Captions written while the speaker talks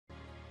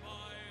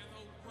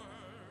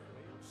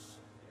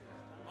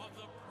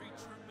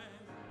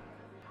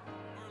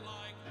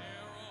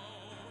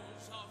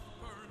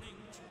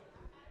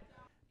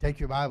Take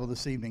your Bible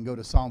this evening, go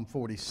to Psalm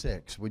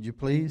 46. Would you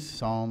please?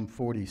 Psalm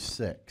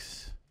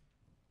 46.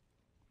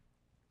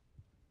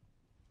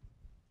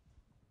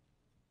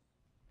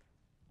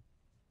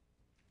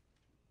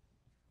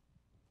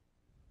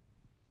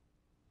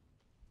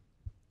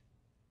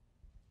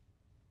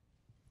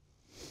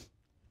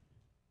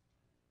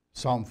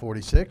 Psalm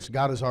 46,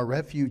 God is our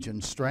refuge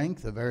and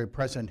strength, a very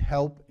present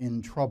help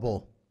in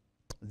trouble.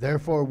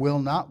 Therefore will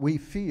not we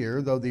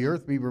fear, though the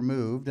earth be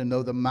removed, and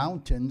though the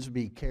mountains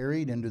be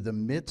carried into the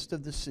midst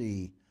of the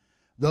sea,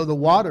 though the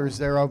waters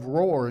thereof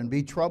roar and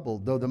be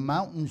troubled, though the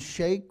mountains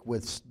shake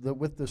with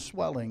the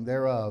swelling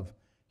thereof.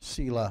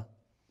 Selah.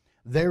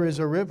 There is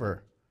a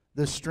river,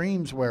 the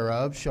streams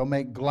whereof shall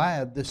make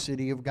glad the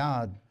city of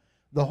God,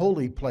 the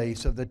holy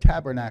place of the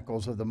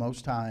tabernacles of the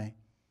Most High.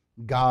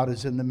 God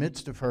is in the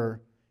midst of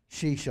her,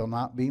 she shall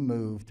not be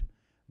moved.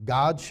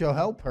 God shall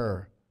help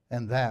her,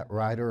 and that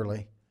right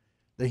early.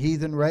 The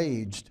heathen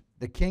raged,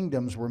 the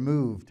kingdoms were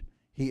moved.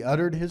 He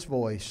uttered his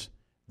voice,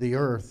 the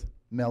earth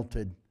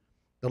melted.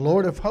 The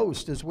Lord of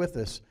hosts is with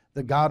us.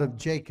 The God of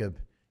Jacob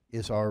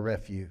is our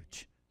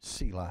refuge.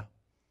 Selah.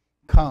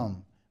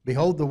 Come,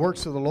 behold the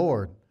works of the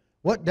Lord.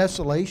 What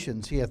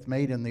desolations he hath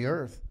made in the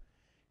earth.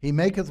 He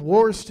maketh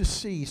wars to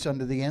cease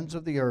unto the ends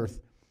of the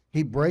earth.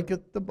 He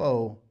breaketh the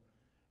bow,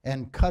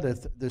 and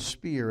cutteth the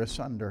spear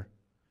asunder.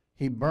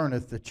 He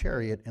burneth the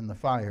chariot in the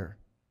fire.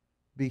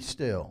 Be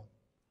still,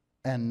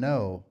 and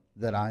know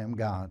that I am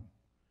God.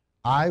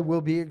 I will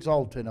be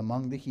exalted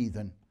among the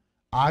heathen.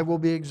 I will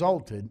be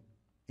exalted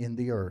in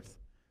the earth.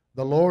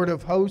 The Lord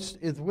of hosts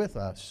is with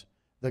us.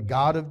 The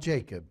God of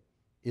Jacob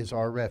is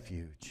our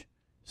refuge.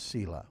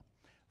 Selah.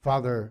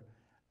 Father,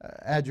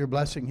 add your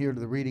blessing here to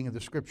the reading of the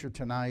Scripture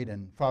tonight.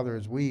 And Father,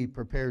 as we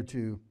prepare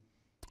to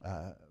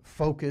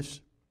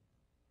focus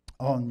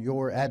on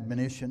your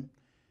admonition,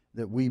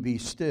 that we be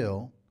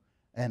still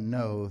and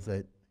know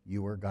that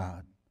you are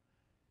God.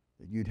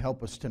 That you'd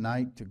help us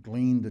tonight to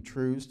glean the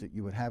truths that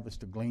you would have us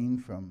to glean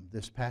from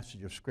this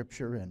passage of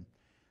Scripture. And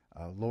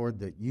Lord,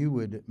 that you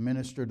would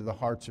minister to the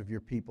hearts of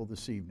your people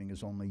this evening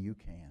as only you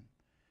can.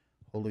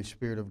 Holy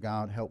Spirit of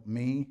God, help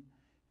me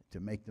to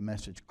make the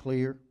message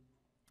clear.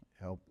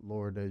 Help,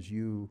 Lord, as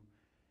your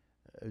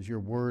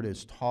word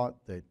is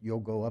taught, that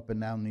you'll go up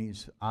and down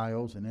these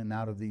aisles and in and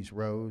out of these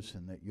rows,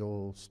 and that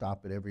you'll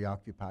stop at every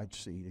occupied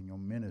seat, and you'll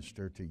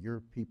minister to your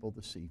people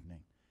this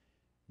evening,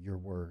 your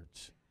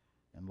words.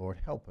 And Lord,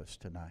 help us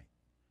tonight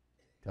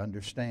to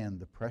understand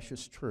the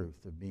precious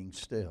truth of being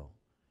still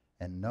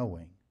and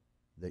knowing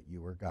that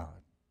you are God.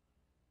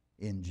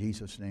 In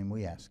Jesus' name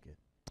we ask it.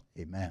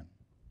 Amen.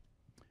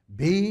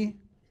 Be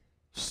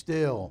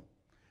still.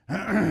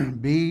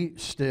 Be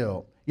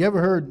still. You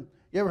ever heard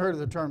of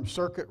the term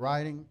circuit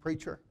riding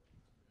preacher?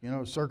 You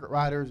know, circuit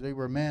riders, they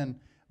were men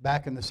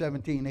back in the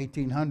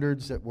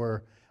 1800s that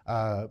were,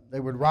 they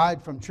would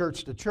ride from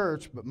church to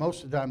church, but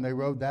most of the time they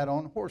rode that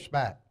on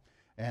horseback.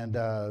 And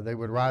they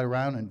would ride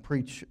around and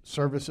preach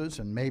services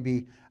and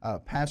maybe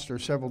pastor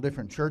several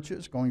different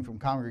churches, going from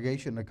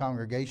congregation to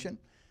congregation.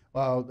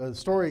 Well, the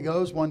story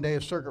goes, one day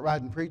a circuit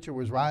riding preacher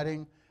was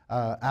riding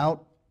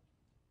out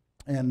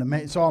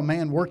and saw a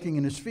man working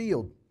in his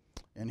field.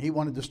 And he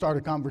wanted to start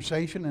a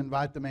conversation and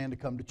invite the man to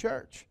come to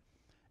church.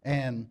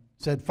 And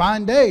said,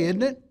 "Fine day,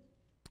 isn't it?"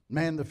 The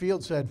man in the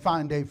field said,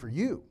 "Fine day for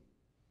you."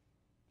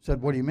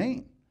 Said, "What do you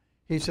mean?"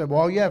 He said,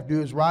 "Well, all you have to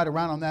do is ride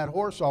around on that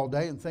horse all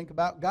day and think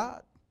about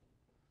God.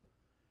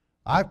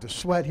 I have to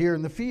sweat here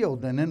in the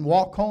field and then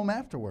walk home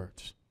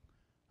afterwards.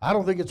 I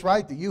don't think it's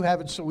right that you have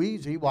it so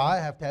easy while I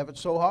have to have it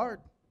so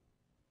hard."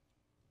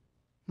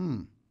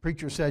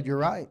 Preacher said, "You're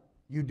right.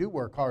 You do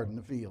work hard in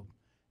the field.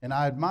 And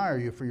I admire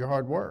you for your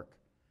hard work.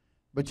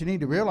 But you need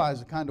to realize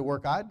the kind of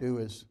work I do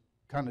is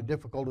kind of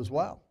difficult as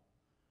well."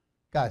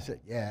 Guy said,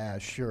 "Yeah,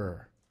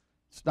 sure.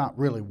 It's not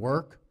really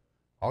work.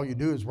 All you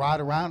do is ride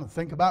around and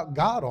think about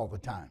God all the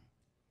time.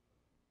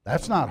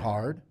 That's not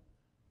hard."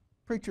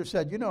 Preacher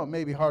said, "You know, it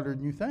may be harder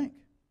than you think."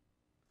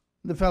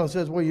 The fellow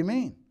says, "What do you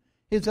mean?"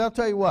 He says, "I'll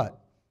tell you what."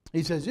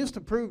 He says, "Just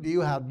to prove to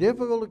you how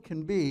difficult it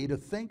can be to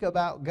think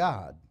about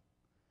God,"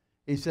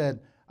 he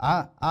said,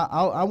 I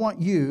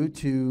want you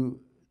to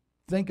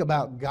think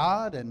about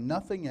God and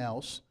nothing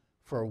else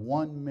for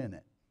 1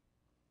 minute.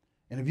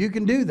 And if you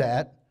can do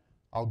that,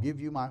 I'll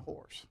give you my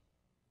horse."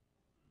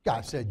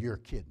 Guy said, "You're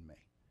kidding me."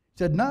 He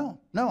said,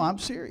 No, I'm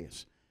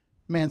serious."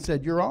 Man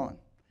said, "You're on."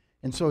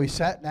 And so he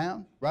sat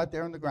down right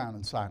there on the ground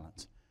in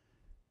silence.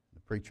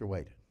 The preacher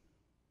waited.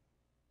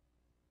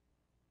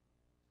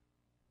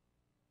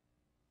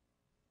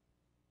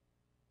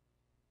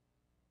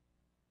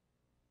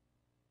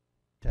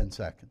 "10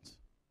 seconds.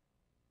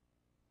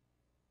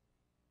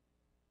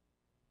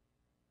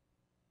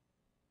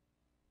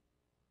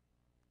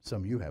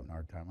 Some of you having a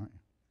hard time, aren't you?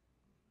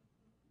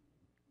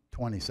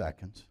 20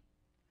 seconds.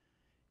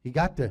 He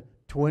got to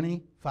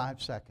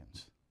 25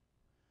 seconds.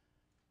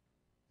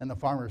 And the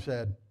farmer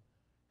said,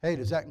 "Hey,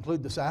 does that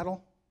include the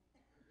saddle?"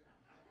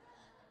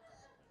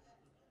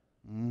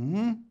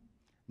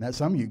 Now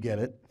some of you get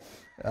it.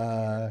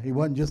 He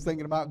wasn't just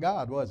thinking about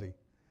God, was he?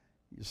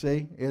 You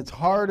see, it's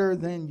harder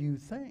than you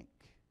think.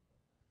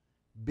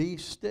 Be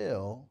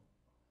still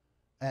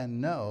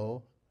and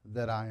know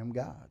that I am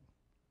God.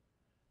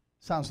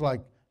 Sounds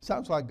like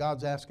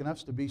God's asking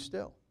us to be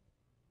still.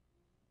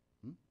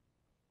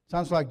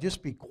 Sounds like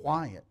just be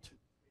quiet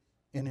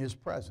in His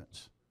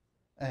presence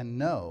and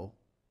know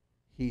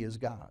He is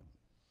God.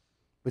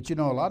 But you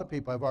know, a lot of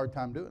people have a hard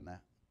time doing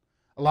that.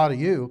 A lot of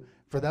you,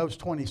 for those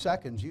 20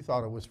 seconds, you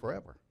thought it was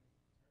forever.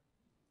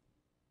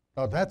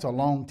 Oh, that's a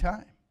long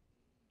time.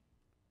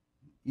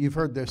 You've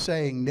heard the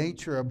saying,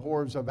 nature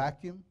abhors a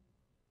vacuum.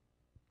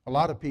 A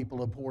lot of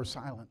people abhor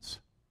silence.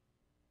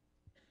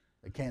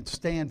 They can't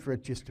stand for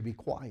it just to be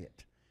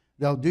quiet.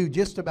 They'll do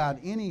just about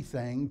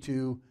anything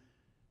to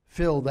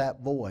fill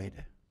that void.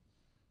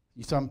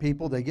 Some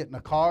people, they get in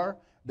a car,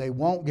 they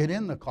won't get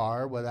in the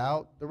car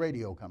without the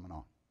radio coming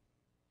on,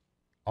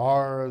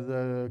 or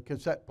the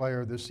cassette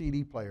player, the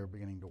CD player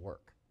beginning to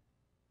work.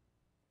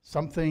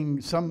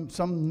 Something, some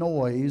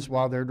noise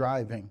while they're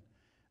driving.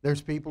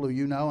 There's people who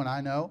you know and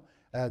I know,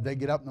 they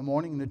get up in the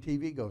morning and the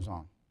TV goes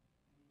on.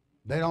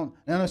 They don't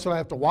necessarily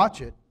have to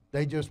watch it.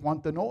 They just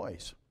want the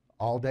noise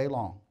all day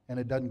long. And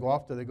it doesn't go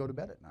off till they go to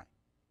bed at night.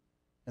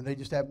 And they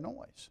just have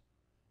noise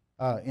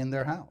in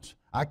their house.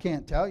 I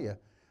can't tell you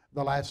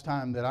the last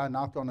time that I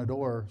knocked on a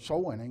door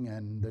soul winning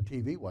and the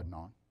TV wasn't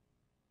on.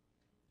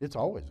 It's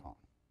always on.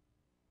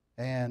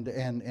 And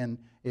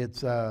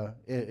it's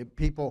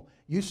people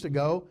used to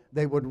go,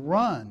 they would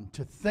run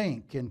to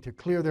think and to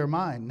clear their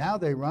mind. Now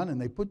they run and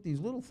they put these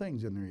little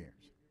things in their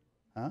ears.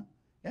 Huh?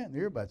 Yeah, in the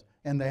earbuds.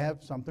 And they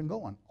have something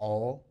going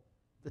all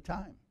the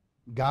time.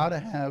 Got to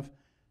have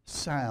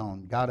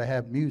sound, got to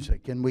have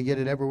music. And we get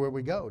it everywhere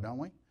we go, don't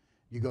we?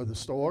 You go to the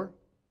store,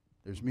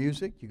 there's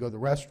music. You go to the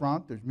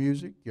restaurant, there's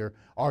music.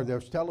 Or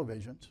there's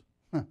televisions.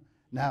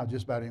 Now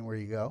just about anywhere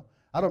you go.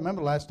 I don't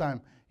remember the last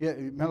time.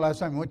 Remember last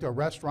time we went to a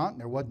restaurant and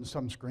there wasn't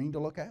some screen to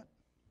look at?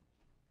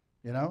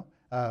 You know?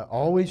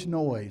 Always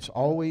noise,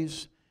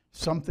 always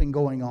something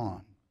going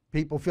on.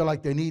 People feel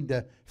like they need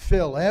to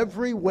fill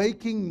every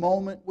waking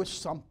moment with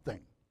something.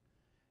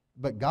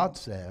 But God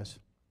says,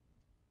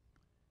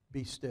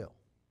 be still.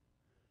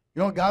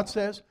 You know what God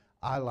says?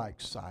 I like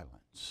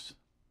silence.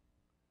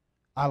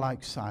 I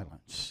like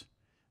silence.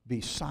 Be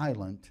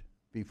silent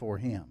before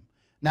Him.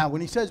 Now,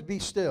 when He says be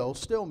still,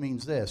 still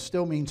means this.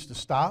 Still means to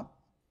stop,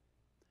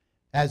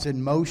 as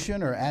in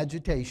motion or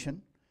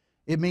agitation.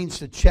 It means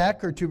to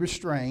check or to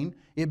restrain.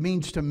 It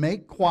means to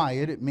make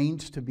quiet. It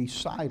means to be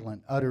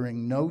silent,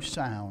 uttering no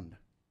sound.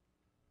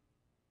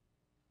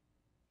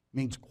 It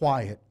means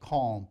quiet,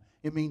 calm.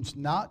 It means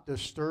not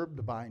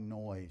disturbed by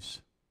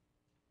noise.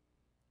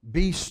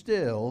 Be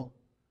still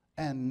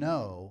and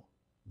know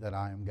that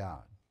I am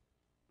God.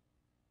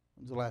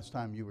 When's the last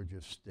time you were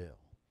just still?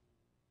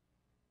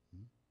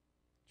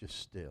 Just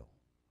still.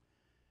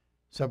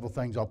 Several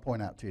things I'll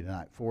point out to you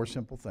tonight. 4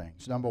 simple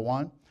things. Number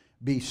 1,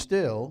 be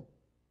still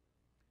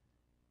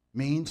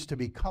means to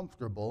be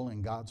comfortable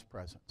in God's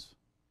presence.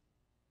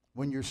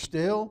 When you're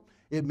still,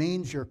 it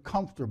means you're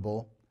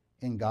comfortable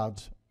in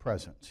God's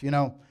presence. You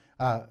know,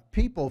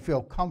 people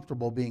feel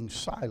comfortable being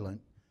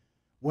silent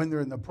when they're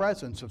in the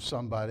presence of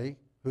somebody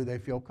who they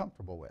feel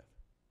comfortable with.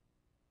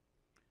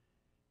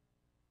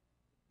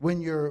 When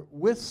you're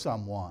with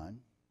someone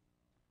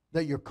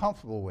that you're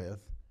comfortable with,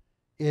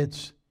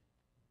 it's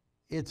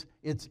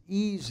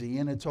easy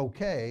and it's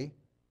okay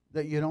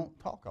that you don't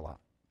talk a lot.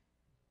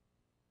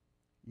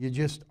 You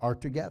just are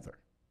together.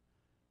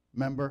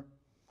 Remember,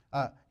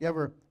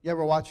 you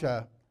ever watch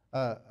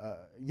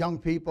young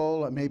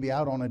people maybe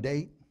out on a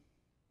date,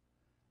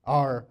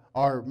 or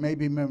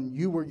maybe when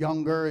you were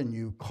younger and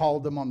you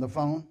called them on the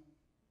phone,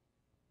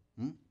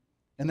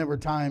 and there were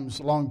times,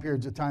 long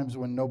periods of times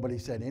when nobody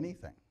said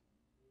anything.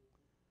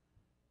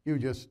 You were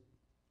just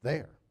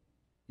there.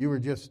 You were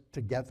just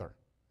together.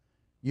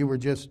 You were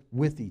just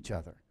with each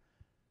other.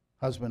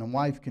 Husband and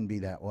wife can be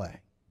that way.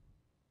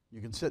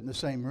 You can sit in the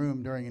same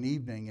room during an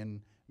evening and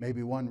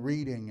maybe one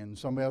reading and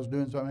somebody else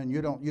doing something, and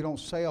you don't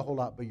say a whole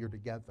lot, but you're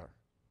together.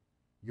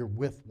 You're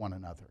with one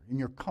another, and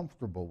you're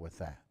comfortable with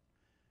that.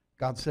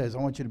 God says, I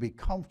want you to be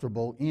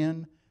comfortable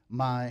in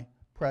my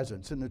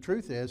presence. And the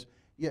truth is,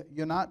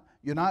 you're not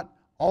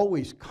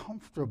always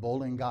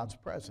comfortable in God's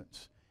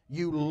presence.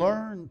 You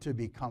learn to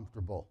be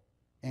comfortable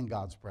in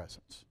God's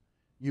presence.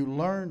 You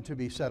learn to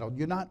be settled.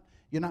 You're not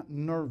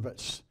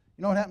nervous.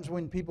 You know what happens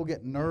when people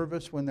get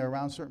nervous when they're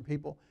around certain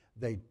people?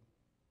 They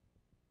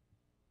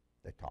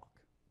talk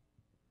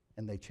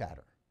and they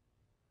chatter,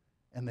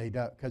 and they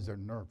do because they're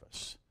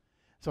nervous.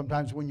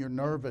 Sometimes when you're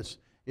nervous,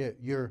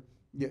 you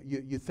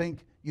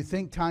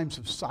think times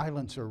of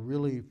silence are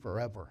really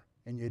forever,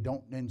 and you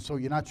don't, and so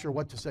you're not sure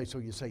what to say, so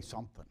you say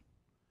something.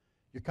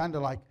 You're kind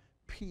of like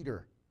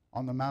Peter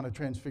on the Mount of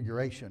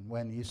Transfiguration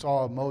when he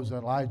saw Moses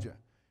and Elijah.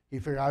 He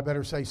figured, I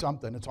better say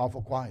something. It's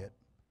awful quiet.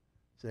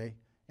 See?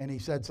 And he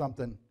said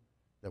something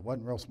that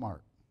wasn't real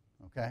smart.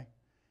 Okay?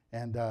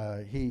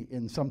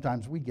 And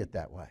sometimes we get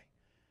that way.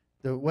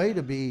 The way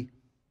to be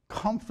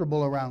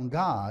comfortable around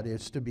God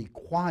is to be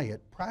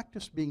quiet.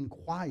 Practice being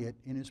quiet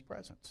in His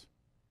presence.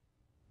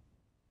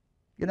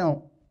 You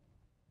know,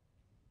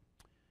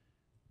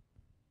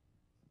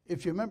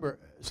 if you remember,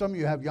 some of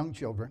you have young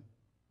children.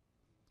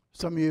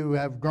 Some of you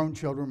have grown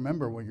children.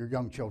 Remember when you're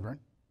young children,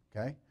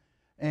 okay?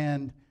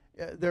 And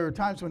there were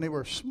times when they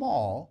were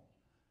small,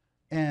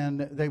 and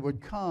they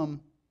would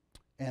come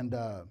and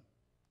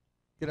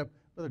get up.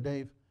 Brother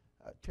Dave,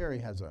 Terry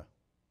has a,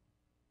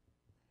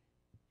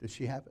 does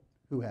she have it?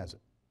 Who has it?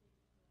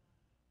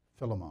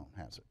 Philemon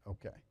has it,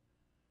 okay.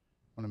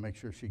 Want to make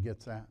sure she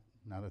gets that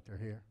now that they're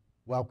here.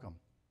 Welcome.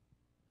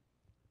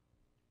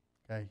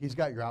 Okay, he's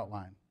got your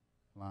outline,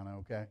 Lana,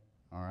 okay?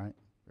 All right,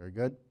 very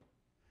good.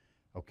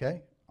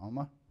 Okay,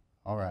 Alma,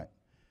 all right.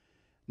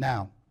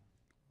 Now,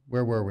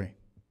 where were we?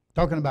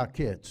 Talking about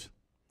kids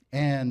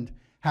and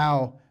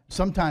how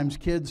sometimes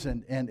kids,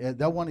 and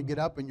they'll want to get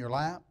up in your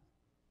lap,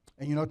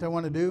 and you know what they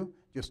want to do?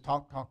 Just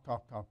talk.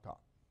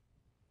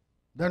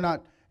 They're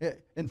not,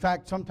 in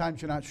fact,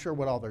 sometimes you're not sure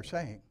what all they're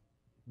saying,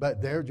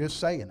 but they're just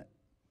saying it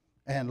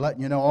and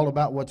letting you know all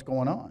about what's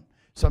going on.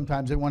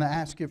 Sometimes they want to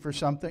ask you for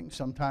something.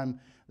 Sometimes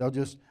they'll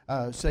just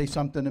say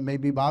something that may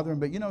be bothering.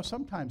 But, you know,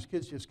 sometimes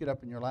kids just get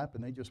up in your lap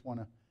and they just want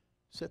to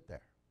sit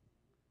there.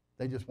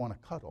 They just want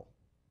to cuddle.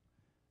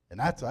 And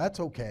that's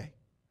okay.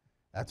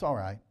 That's all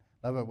right.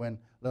 Love it when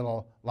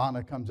little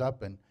Lana comes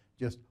up and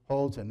just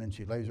holds, and then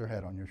she lays her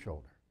head on your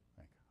shoulder.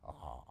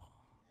 Oh,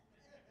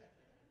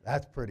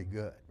 that's pretty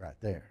good right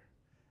there.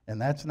 And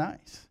that's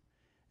nice.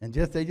 And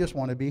they just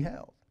want to be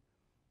held.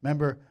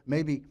 Remember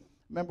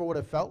what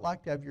it felt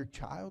like to have your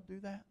child do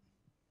that?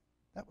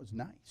 That was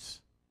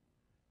nice.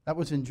 That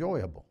was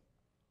enjoyable.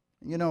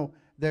 You know,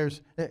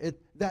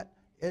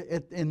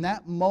 in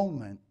that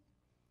moment,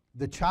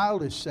 the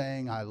child is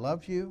saying, I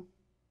love you,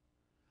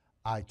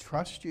 I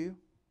trust you,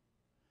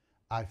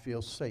 I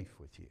feel safe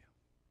with you.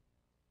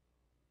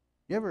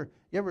 You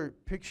ever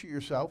picture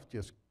yourself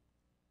just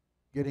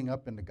getting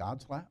up into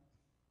God's lap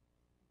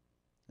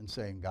and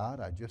saying, God,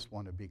 I just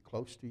want to be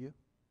close to you.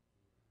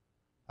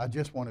 I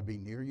just want to be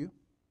near you.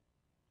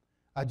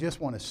 I just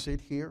want to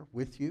sit here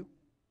with you.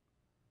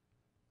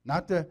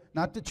 Not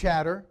to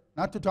chatter,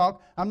 not to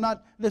talk.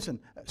 Listen,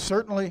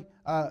 certainly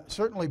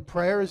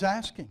prayer is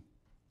asking.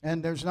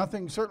 And there's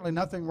certainly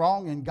nothing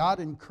wrong, and God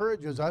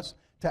encourages us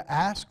to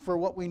ask for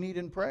what we need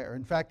in prayer.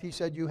 In fact, He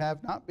said, you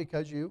have not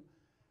because you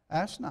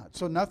ask not.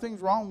 So nothing's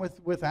wrong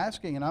with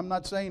asking, and I'm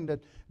not saying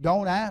that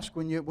don't ask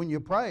when you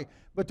pray,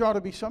 but there ought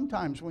to be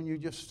sometimes when you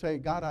just say,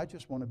 God, I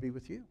just want to be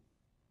with you.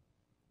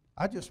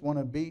 I just want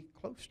to be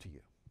close to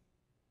you.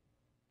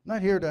 I'm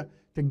not here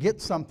to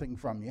get something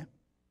from you.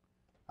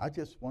 I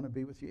just want to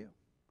be with you.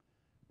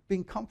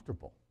 Being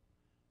comfortable.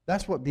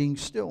 That's what being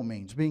still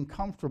means, being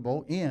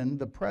comfortable in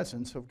the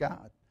presence of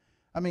God.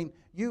 I mean,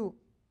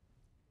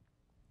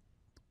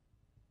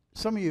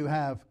 some of you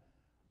have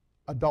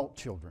adult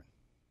children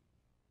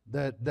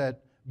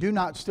that do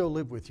not still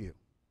live with you,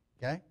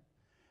 okay?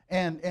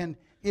 And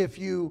if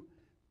you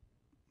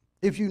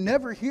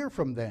never hear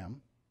from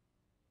them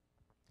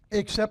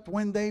except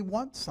when they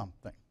want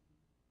something,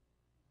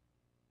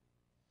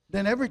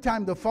 then every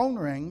time the phone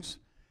rings,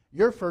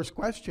 your first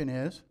question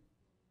is,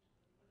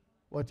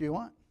 what do you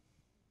want?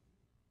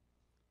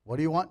 What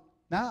do you want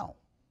now?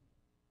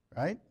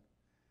 Right?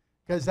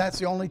 Because that's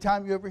the only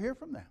time you ever hear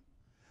from them.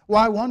 Well,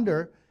 I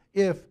wonder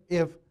if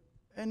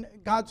and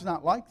God's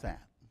not like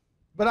that,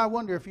 but I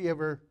wonder if He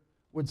ever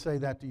would say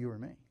that to you or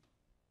me.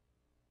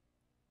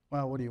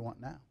 Well, what do you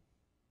want now?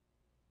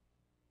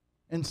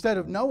 Instead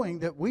of knowing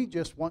that we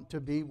just want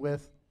to be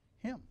with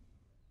Him.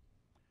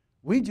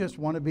 We just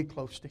want to be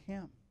close to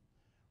Him.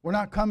 We're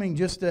not coming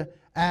just to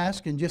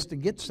ask and just to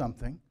get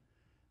something,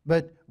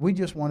 but we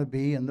just want to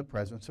be in the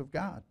presence of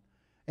God.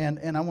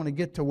 And I want to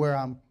get to where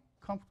I'm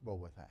comfortable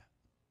with that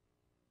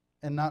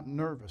and not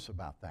nervous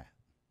about that.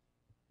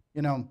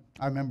 You know,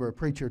 I remember a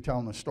preacher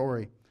telling a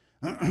story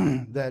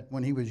that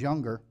when he was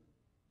younger,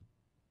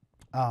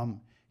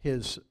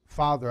 his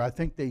father, I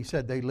think they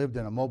said they lived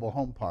in a mobile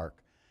home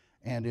park,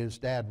 and his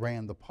dad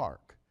ran the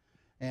park.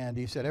 And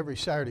he said every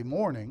Saturday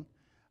morning,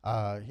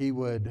 he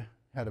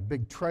had a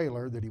big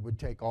trailer that he would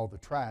take all the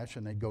trash,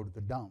 and they'd go to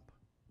the dump.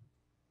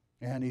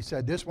 And he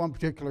said this one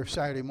particular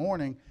Saturday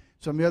morning,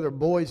 some of the other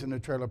boys in the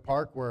trailer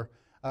park were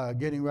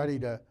getting ready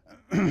to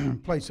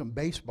play some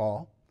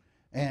baseball,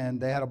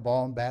 and they had a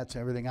ball and bats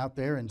and everything out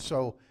there. And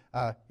so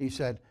he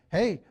said,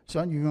 hey,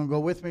 son, you going to go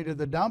with me to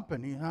the dump?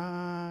 And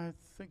I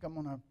think I'm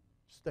going to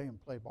stay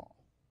and play ball.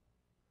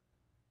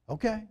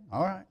 Okay,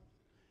 all right.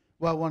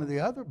 Well, one of the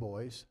other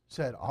boys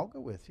said, I'll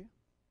go with you.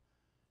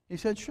 He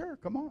said, sure,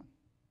 come on.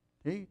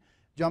 He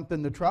jumped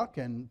in the truck,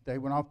 and they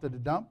went off to the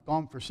dump,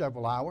 gone for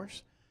several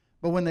hours.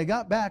 But when they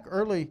got back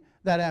early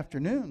that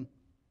afternoon,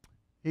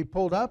 he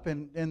pulled up,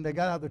 and they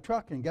got out of the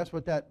truck, and guess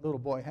what that little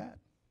boy had?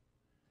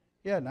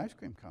 He had an ice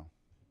cream cone.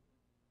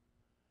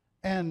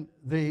 And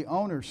the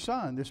owner's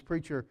son, this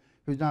preacher,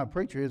 who's not a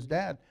preacher, his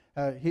dad,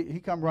 he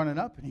come running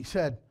up, and he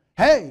said,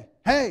 hey,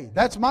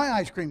 that's my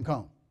ice cream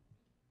cone.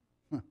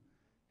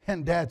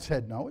 And Dad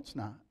said, no, it's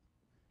not.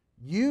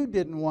 You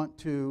didn't want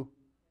to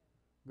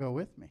go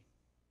with me.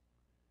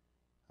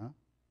 Huh?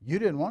 You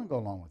didn't want to go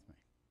along with me.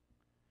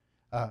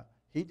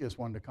 He just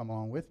wanted to come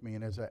along with me,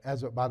 and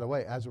by the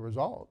way, as a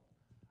result,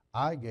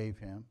 I gave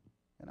him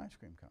an ice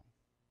cream cone.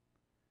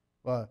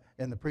 Well,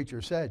 and the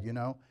preacher said,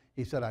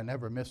 he said, I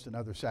never missed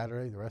another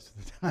Saturday the rest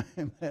of the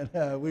time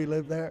that we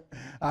lived there.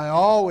 I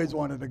always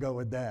wanted to go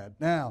with Dad.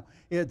 Now,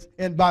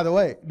 and by the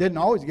way, didn't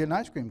always get an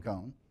ice cream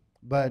cone,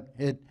 but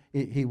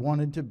he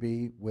wanted to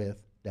be with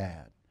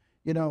Dad.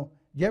 You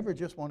ever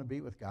just want to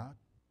be with God?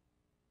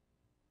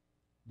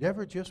 You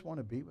ever just want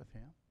to be with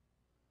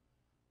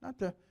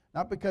Him?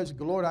 Not because,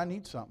 Lord, I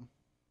need something.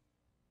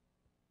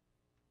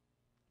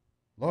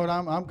 Lord,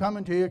 I'm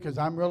coming to you because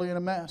I'm really in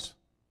a mess.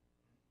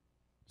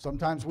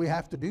 Sometimes we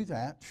have to do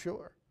that,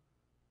 sure.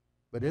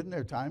 But isn't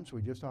there times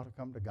we just ought to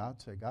come to God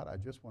and say, God, I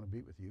just want to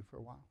be with you for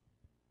a while?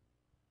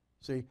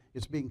 See,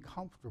 it's being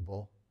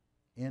comfortable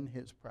in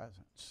His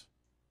presence.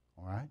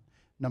 All right?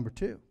 Number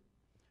 2,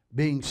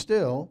 being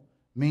still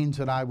means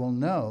that I will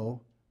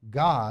know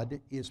God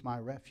is my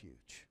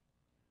refuge.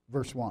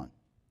 Verse 1.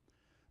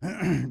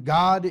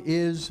 God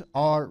is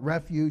our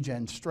refuge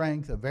and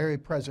strength, a very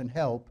present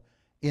help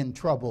in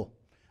trouble.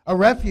 A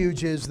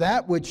refuge is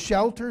that which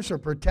shelters or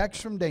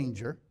protects from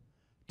danger,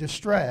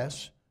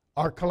 distress,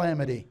 or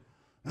calamity.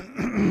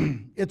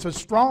 It's a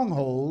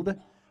stronghold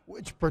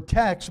which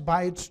protects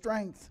by its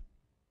strength.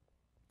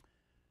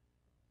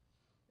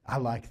 I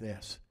like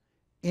this.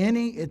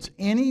 It's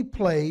any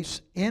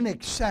place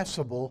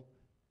inaccessible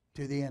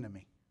to the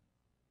enemy.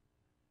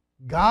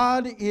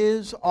 God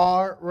is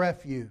our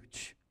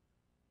refuge.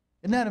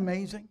 Isn't that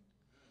amazing?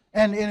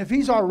 And if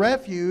He's our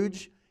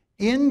refuge,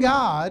 in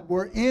God,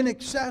 we're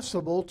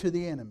inaccessible to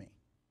the enemy.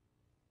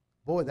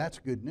 Boy, that's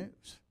good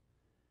news.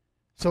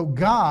 So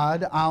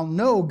God, I'll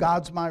know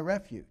God's my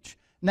refuge.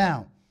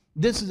 Now,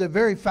 this is a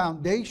very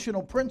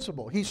foundational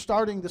principle. He's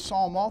starting the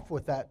psalm off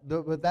with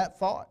that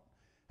thought.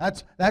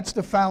 That's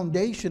the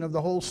foundation of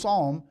the whole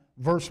psalm,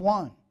 verse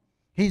 1.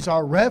 He's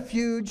our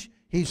refuge.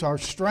 He's our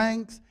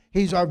strength.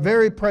 He's our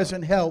very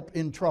present help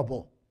in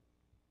trouble.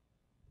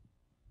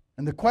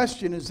 And the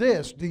question is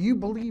this: do you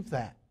believe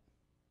that?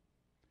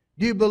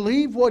 Do you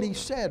believe what he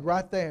said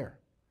right there?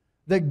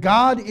 That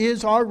God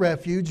is our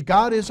refuge,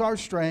 God is our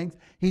strength,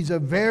 He's a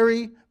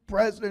very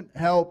present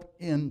help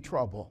in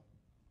trouble.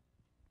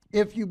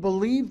 If you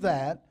believe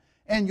that,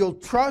 and you'll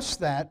trust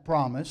that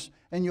promise,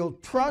 and you'll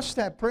trust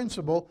that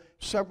principle,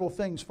 several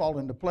things fall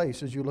into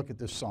place as you look at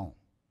this psalm.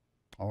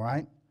 All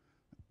right?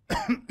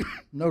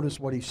 Notice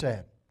what he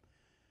said.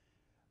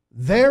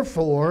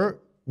 Therefore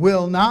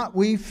will not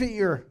we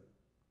fear.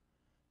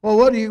 Well,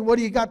 what do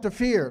you got to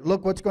fear?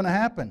 Look what's going to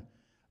happen.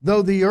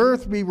 Though the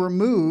earth be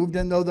removed,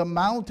 and though the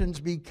mountains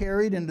be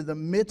carried into the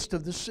midst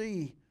of the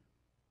sea.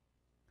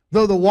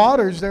 Though the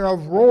waters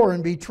thereof roar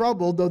and be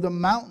troubled, though the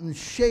mountains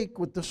shake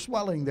with the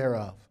swelling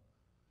thereof.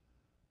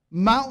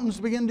 Mountains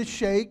begin to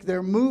shake,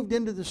 they're moved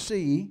into the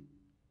sea.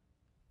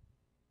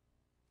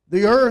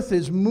 The earth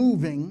is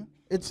moving.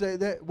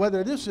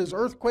 Whether this is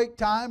earthquake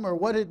time or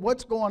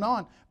what's going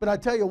on. But I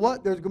tell you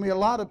what, there's going to be a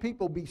lot of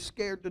people be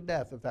scared to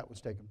death if that was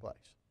taking place.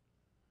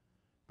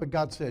 But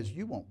God says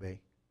you won't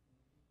be,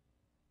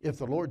 if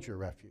the Lord's your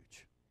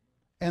refuge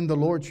and the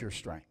Lord's your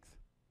strength.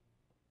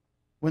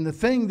 When the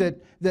thing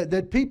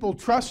that people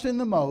trust in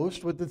the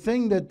most, with the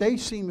thing that they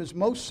seem as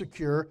most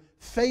secure,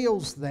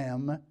 fails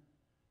them,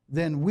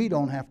 then we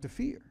don't have to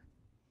fear.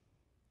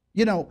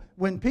 You know,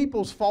 when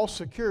people's false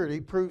security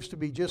proves to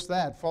be just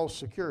that, false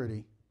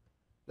security,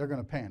 they're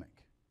going to panic.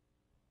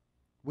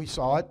 We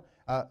saw it.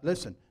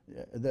 Listen,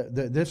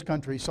 this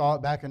country saw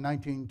it back in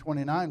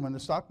 1929 when the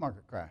stock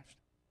market crashed.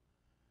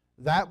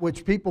 That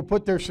which people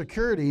put their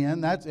security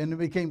in, and it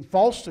became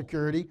false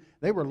security,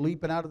 they were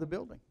leaping out of the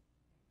building.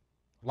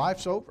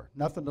 Life's over.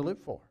 Nothing to live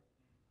for.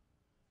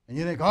 And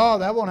you think, oh,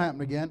 that won't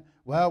happen again.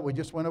 Well, we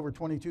just went over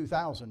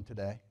 22,000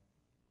 today.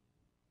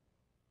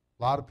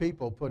 A lot of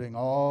people putting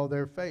all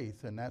their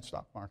faith in that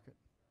stock market.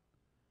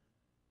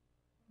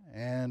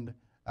 And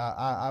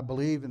I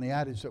believe in the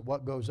adage that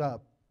what goes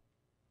up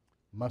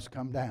must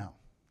come down.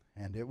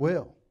 And it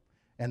will.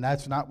 And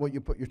that's not what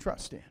you put your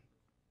trust in.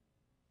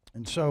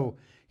 And so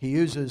he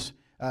uses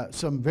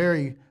some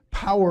very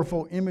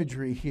powerful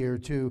imagery here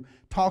to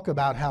talk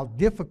about how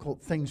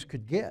difficult things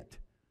could get.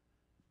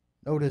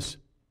 Notice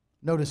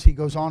he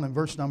goes on in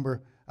verse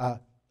number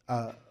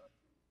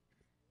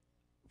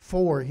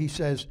 4. He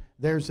says,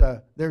 there's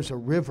a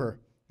river.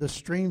 The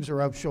streams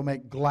thereof shall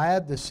make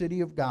glad the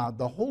city of God,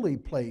 the holy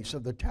place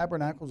of the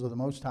tabernacles of the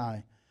Most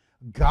High.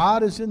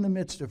 God is in the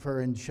midst of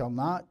her, and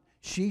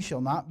she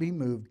shall not be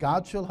moved.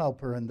 God shall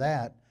help her in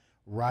that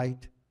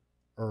right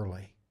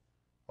early.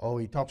 Oh,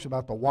 he talks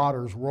about the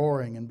waters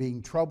roaring and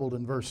being troubled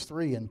in verse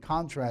 3, and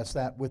contrasts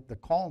that with the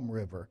calm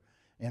river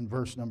in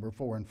verse number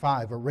 4 and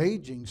 5. A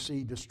raging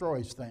sea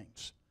destroys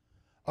things.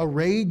 A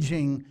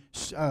raging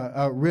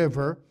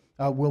river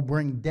will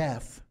bring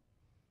death,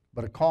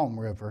 but a calm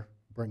river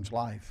brings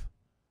life.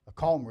 A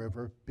calm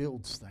river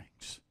builds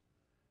things.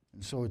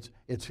 And so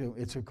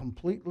it's a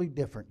completely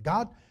different.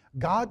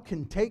 God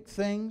can take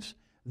things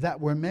that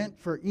were meant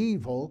for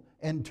evil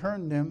and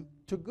turn them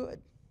to good.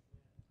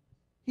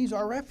 He's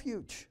our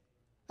refuge.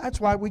 That's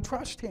why we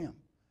trust Him.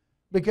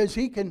 Because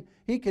he can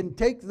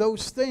take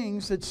those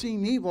things that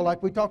seem evil,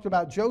 like we talked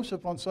about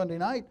Joseph on Sunday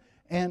night,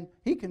 and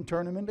he can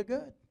turn them into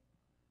good.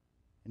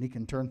 And he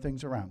can turn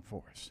things around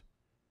for us.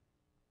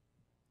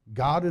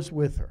 God is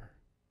with her.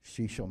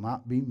 She shall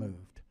not be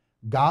moved.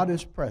 God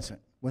is present.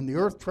 When the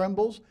earth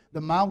trembles, the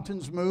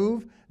mountains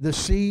move, the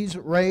seas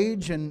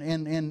rage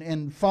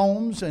and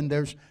foams, and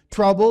there's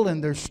trouble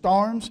and there's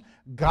storms,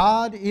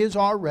 God is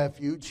our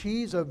refuge.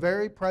 He's a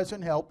very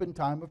present help in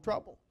time of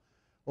trouble.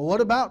 Well,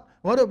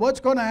 what's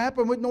going to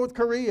happen with North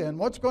Korea, and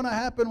what's going to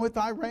happen with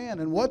Iran,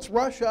 and what's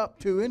Russia up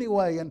to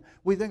anyway? And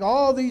we think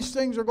all these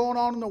things are going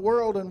on in the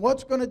world, and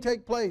what's going to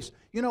take place?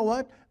 You know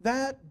what?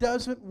 That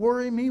doesn't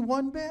worry me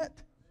one bit.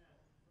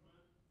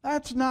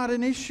 That's not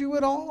an issue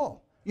at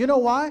all. You know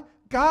why?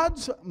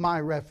 God's my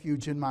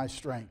refuge and my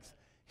strength.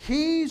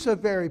 He's a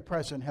very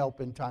present help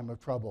in time of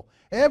trouble.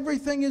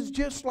 Everything is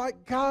just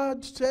like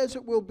God says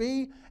it will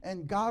be,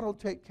 and God will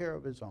take care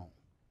of His own.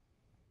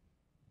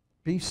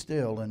 Be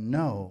still and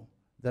know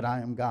that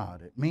I am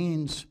God. It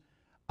means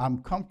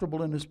I'm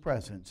comfortable in His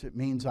presence. It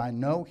means I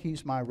know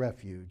He's my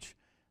refuge.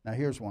 Now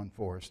here's one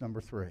for us, number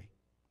 3.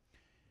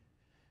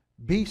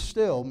 Be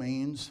still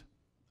means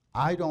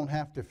I don't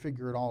have to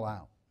figure it all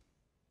out.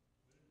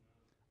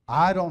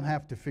 I don't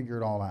have to figure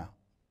it all out.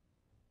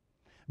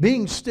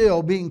 Being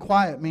still, being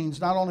quiet means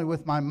not only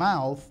with my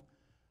mouth,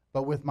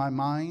 but with my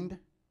mind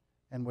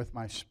and with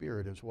my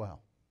spirit as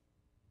well.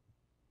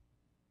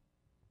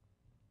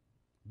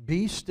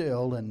 Be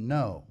still and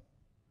know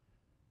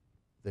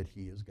that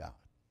He is God.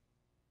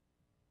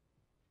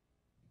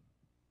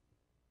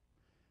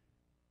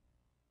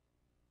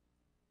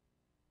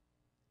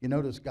 You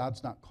notice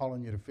God's not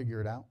calling you to figure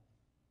it out.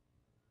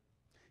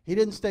 He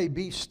didn't say,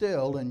 be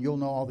still and you'll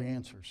know all the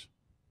answers.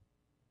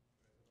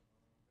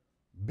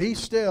 Be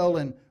still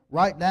and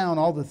write down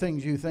all the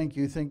things you think,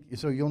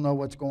 so you'll know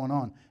what's going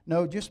on.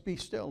 No, just be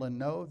still and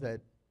know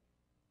that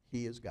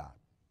He is God.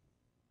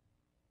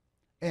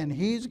 And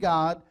He's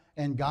God,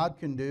 and God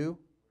can do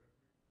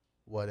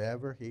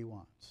whatever He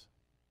wants.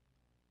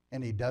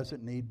 And He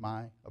doesn't need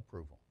my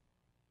approval.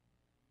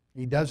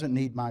 He doesn't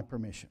need my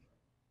permission.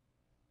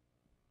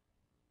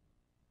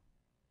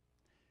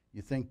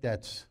 You think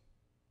that's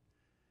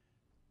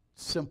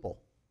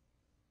simple?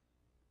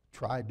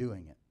 Try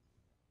doing it.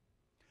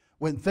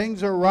 When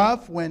things are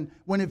rough, when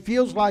it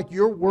feels like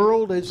your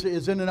world is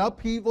in an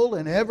upheaval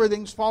and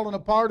everything's falling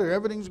apart or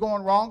everything's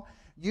going wrong,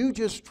 you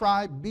just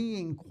try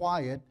being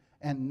quiet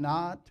and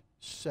not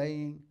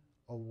saying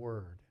a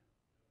word.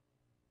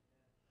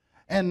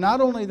 And not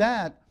only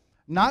that,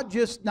 not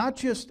just not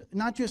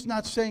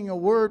saying a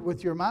word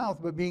with your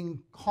mouth, but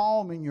being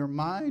calm in your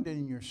mind and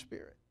in your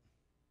spirit.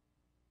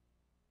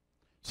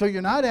 So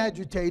you're not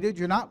agitated.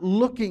 You're not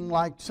looking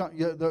like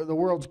the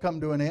world's come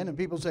to an end. And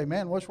people say,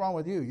 man, what's wrong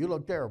with you? You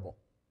look terrible.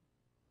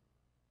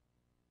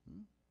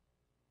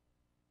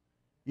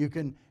 You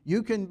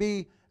can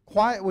be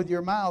quiet with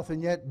your mouth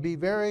and yet be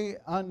very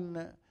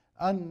at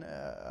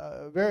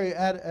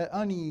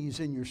unease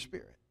in your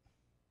spirit.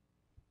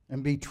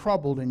 And be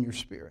troubled in your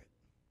spirit.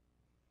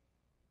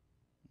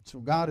 So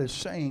God is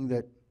saying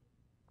that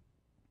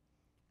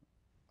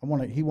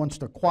He wants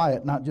to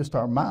quiet not just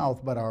our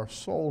mouth, but our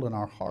soul and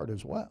our heart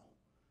as well.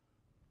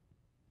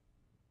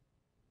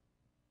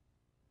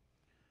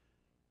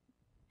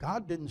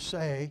 God didn't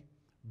say,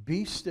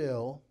 be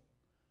still,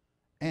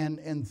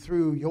 and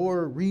through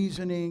your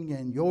reasoning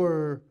and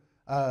your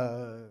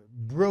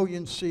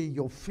brilliancy,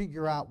 you'll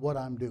figure out what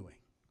I'm doing.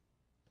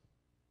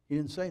 He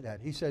didn't say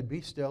that. He said, be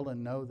still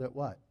and know that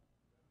what?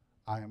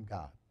 I am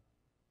God.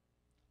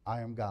 I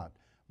am God.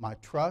 My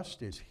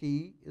trust is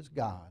He is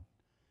God.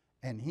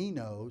 And He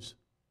knows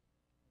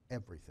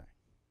everything.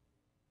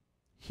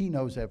 He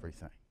knows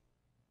everything.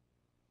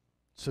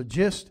 So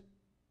just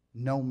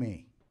know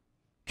me.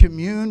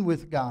 Commune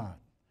with God.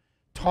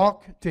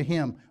 Talk to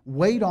Him.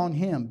 Wait on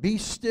Him. Be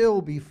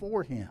still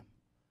before Him.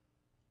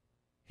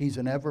 He's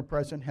an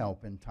ever-present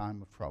help in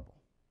time of trouble.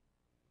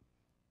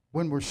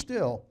 When we're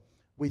still,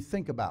 we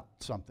think about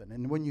something.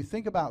 And when you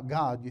think about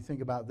God, you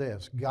think about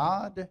this.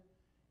 God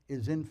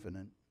is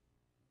infinite,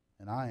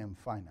 and I am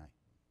finite.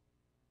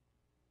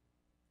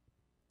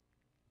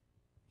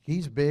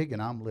 He's big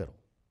and I'm little.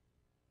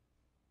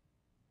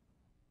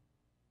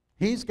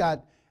 He's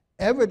got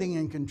everything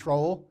in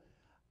control.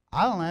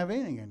 I don't have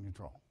anything in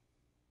control.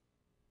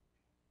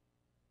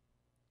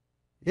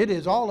 It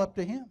is all up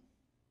to Him.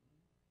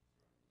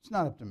 It's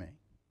not up to me.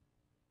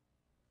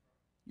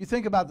 You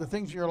think about the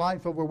things in your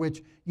life over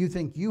which you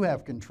think you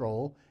have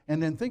control,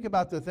 and then think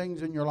about the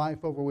things in your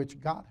life over which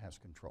God has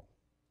control.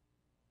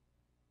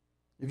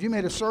 If you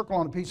made a circle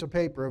on a piece of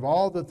paper of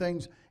all the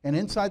things, and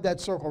inside that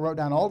circle wrote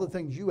down all the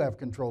things you have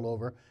control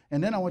over,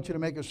 and then I want you to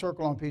make a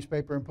circle on a piece of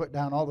paper and put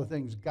down all the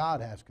things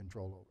God has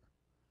control over.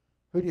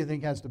 Who do you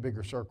think has the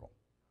bigger circle?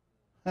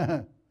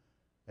 Yeah,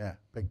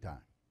 big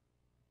time.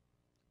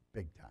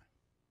 Big time.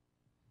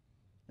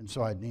 And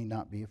so I need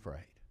not be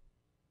afraid.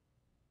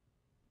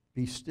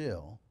 Be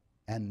still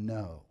and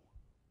know.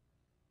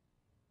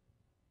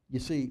 You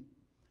see,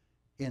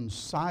 in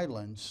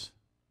silence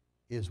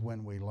is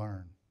when we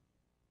learn.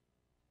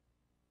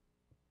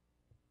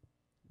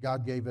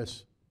 God gave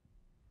us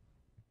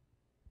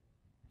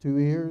 2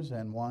 ears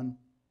and 1.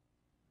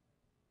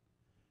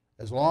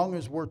 As long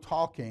as we're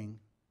talking,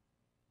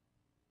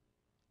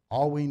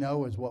 all we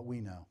know is what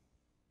we know.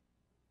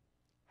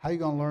 How are you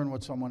going to learn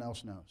what someone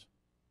else knows?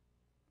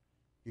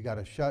 You got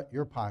to shut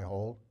your pie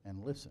hole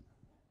and listen.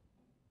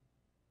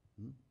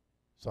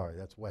 Sorry,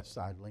 that's West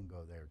Side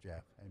lingo there,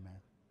 Jeff. Amen.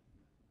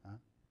 Huh?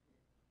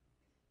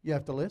 You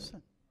have to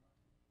listen.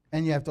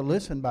 And you have to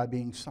listen by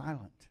being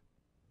silent.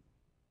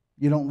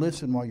 You don't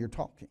listen while you're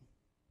talking.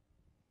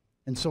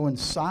 And so in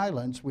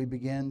silence, we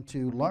begin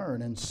to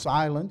learn. In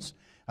silence,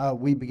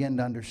 we begin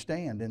to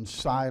understand. In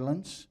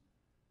silence,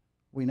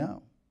 we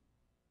know.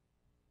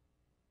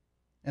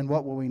 And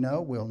what will we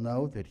know? We'll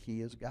know that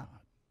He is God.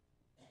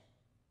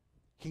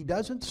 He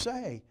doesn't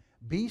say,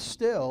 be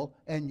still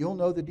and you'll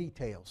know the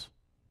details.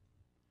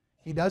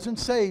 He doesn't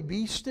say,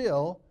 be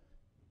still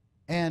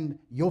and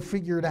you'll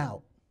figure it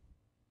out.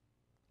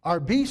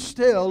 Or be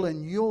still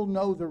and you'll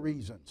know the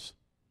reasons.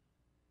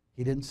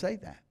 He didn't say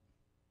that.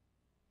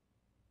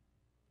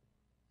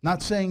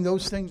 Not saying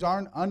those things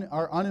are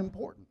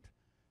unimportant.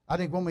 I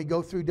think when we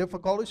go through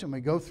difficulties and we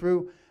go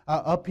through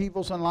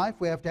upheavals in life,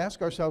 we have to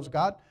ask ourselves,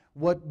 God,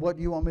 what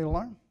do you want me to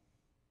learn?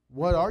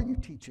 What are you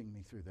teaching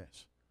me through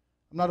this?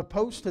 I'm not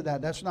opposed to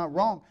that. That's not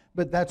wrong.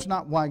 But that's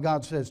not why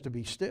God says to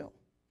be still.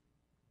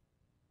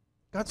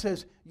 God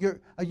says,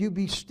 you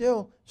be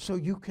still so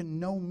you can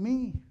know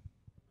me.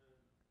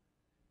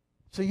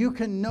 So you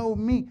can know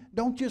me.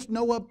 Don't just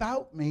know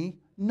about me.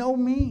 Know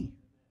me.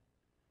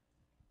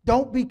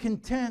 Don't be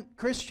content,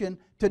 Christian,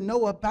 to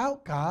know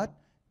about God.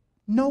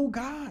 Know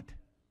God.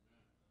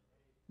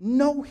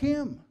 Know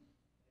Him.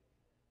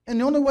 And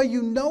the only way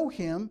you know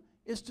Him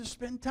is to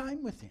spend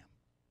time with Him.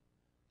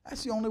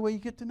 That's the only way you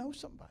get to know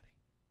somebody.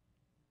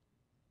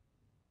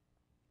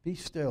 Be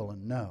still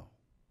and know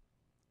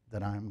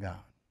that I am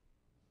God.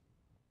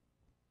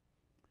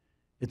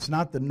 It's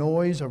not the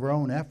noise of our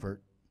own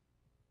effort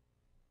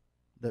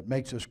that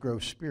makes us grow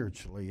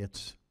spiritually.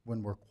 It's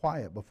when we're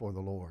quiet before the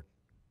Lord.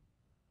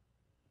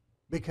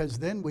 Because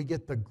then we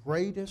get the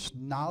greatest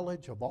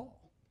knowledge of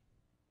all.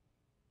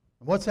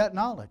 And what's that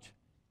knowledge?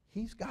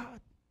 He's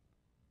God.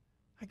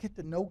 I get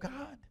to know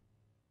God.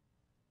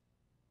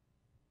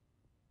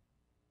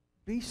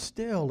 Be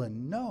still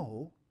and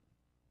know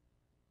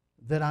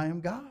that I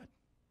am God.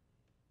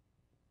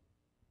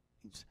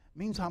 It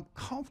means I'm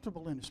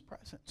comfortable in His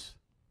presence.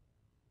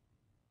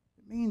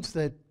 It means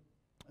that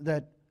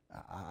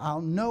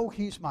I'll know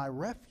He's my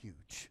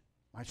refuge,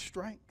 my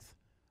strength,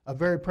 a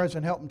very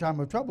present help in time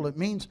of trouble. It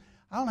means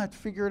I don't have to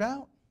figure it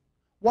out.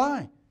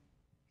 Why?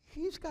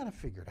 He's got to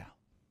figure it out.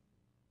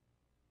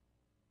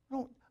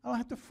 I don't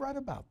have to fret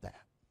about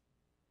that.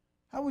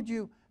 How would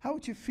you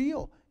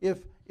feel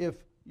if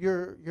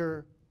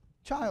your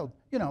child,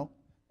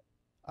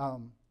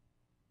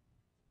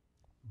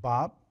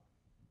 Bob,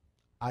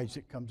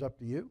 Isaac comes up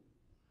to you.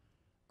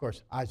 Of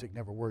course, Isaac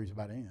never worries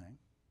about anything.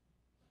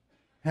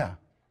 Yeah.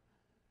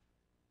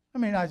 I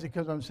mean, Isaac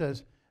comes up and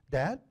says,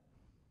 Dad,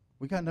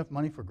 we got enough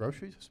money for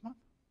groceries this month?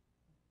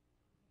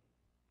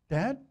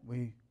 Dad,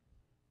 we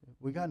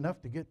got enough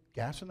to get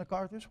gas in the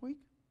car this week?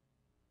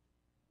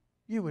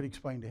 You would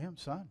explain to him,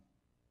 son,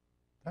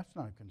 that's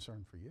not a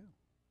concern for you.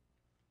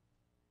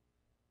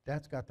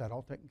 Dad's got that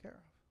all taken care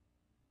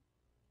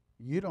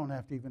of. You don't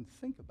have to even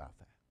think about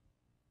that.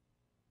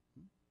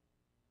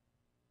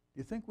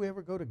 You think we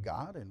ever go to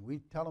God and we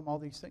tell Him all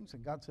these things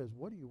and God says,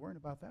 what are you worrying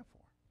about that for?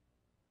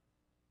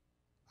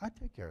 I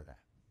take care of that.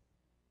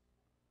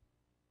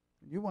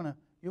 You want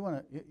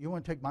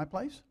to take my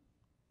place?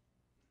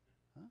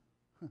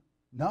 Huh?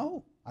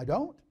 No, I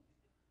don't.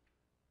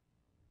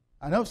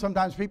 I know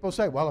sometimes people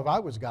say, well, if I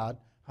was God,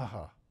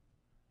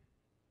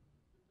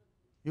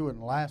 you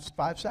wouldn't last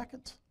 5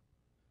 seconds.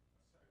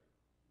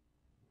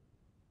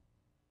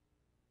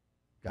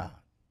 God.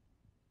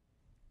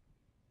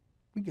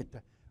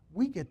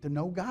 We get to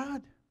know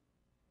God.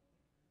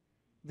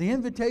 The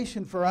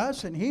invitation for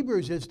us in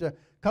Hebrews is to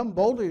come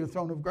boldly to the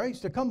throne of grace,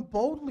 to come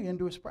boldly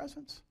into His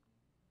presence.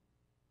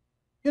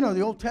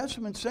 The Old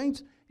Testament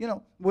saints,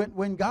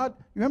 when God,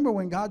 remember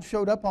when God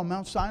showed up on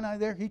Mount Sinai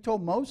there? He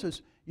told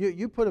Moses,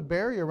 you put a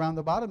barrier around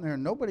the bottom there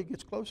and nobody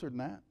gets closer than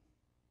that.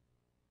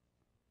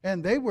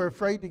 And they were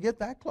afraid to get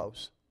that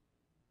close.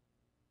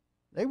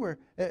 It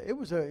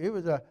was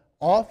a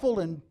awful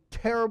and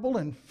terrible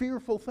and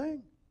fearful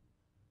thing.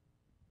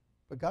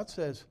 But God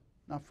says,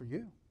 not for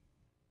you.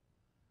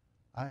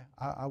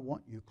 I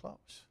want you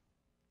close.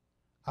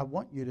 I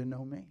want you to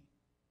know me.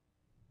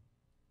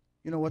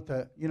 You know what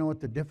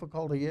the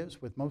difficulty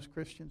is with most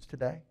Christians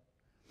today?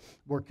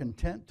 We're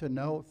content to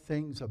know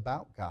things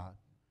about God,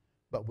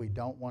 but we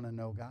don't want to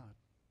know God.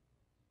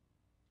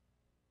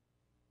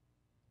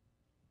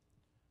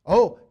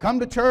 Oh, come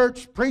to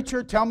church,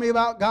 preacher, tell me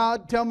about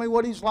God, tell me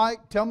what He's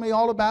like, tell me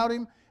all about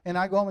Him, and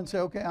I go home and say,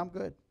 okay, I'm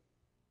good.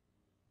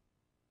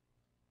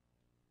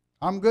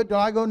 I'm good till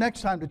I go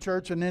next time to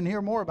church and then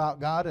hear more about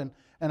God and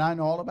I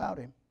know all about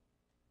Him.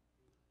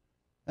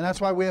 And that's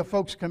why we have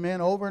folks come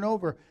in over and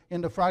over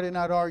into Friday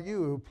Night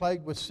RU who are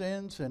plagued with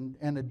sins and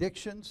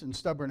addictions and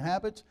stubborn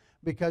habits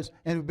and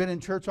who've been in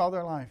church all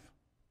their life.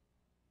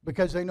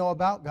 Because they know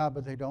about God,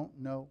 but they don't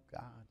know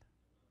God.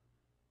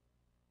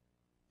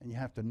 And you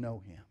have to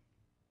know Him.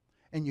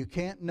 And you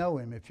can't know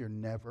Him if you're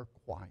never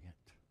quiet.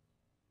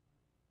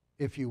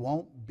 If you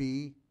won't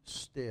be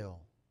still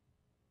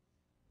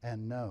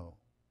and know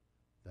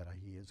that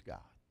He is God.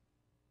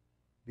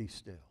 Be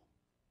still.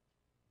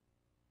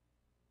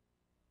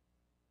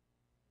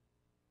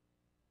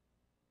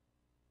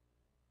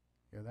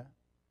 Hear that?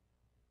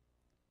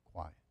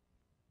 Quiet.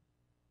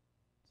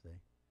 See?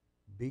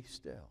 Be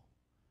still.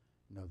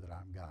 Know that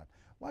I'm God.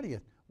 Why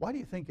do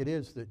you think it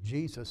is that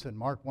Jesus in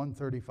Mark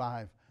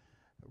 1:35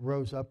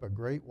 rose up a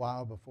great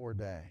while before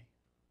day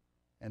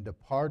and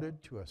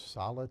departed to a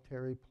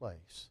solitary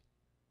place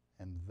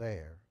and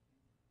there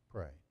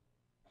prayed?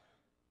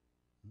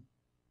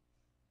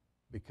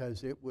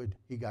 Because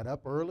he got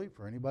up early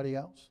for anybody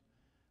else.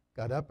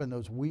 Got up in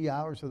those wee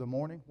hours of the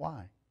morning.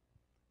 Why?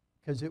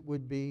 Because it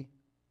would be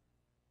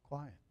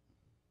quiet.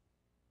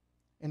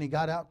 And he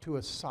got out to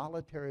a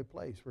solitary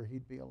place where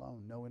he'd be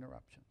alone, no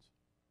interruptions.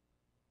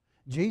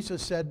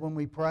 Jesus said when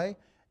we pray,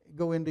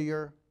 go into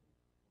your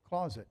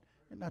closet.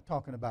 I'm not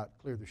talking about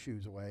clear the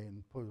shoes away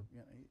and put,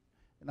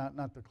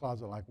 not the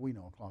closet like we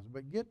know a closet,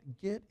 but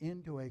get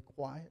into a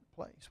quiet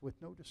place with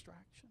no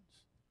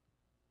distractions.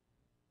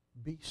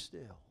 Be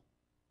still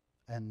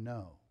and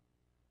know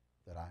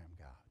that I am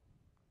God.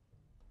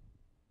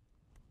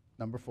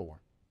 Number 4,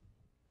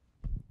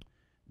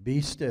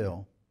 be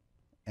still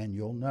and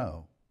you'll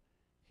know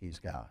He's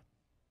God.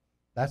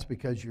 That's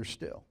because you're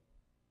still.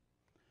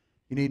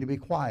 You need to be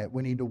quiet.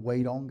 We need to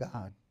wait on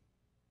God.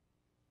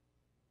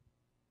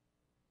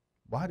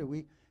 Why do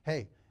we?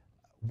 Hey,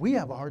 we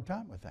have a hard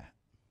time with that.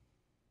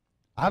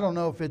 I don't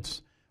know if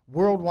it's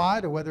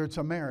worldwide or whether it's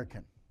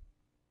American.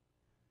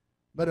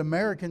 But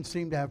Americans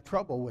seem to have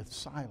trouble with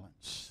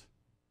silence,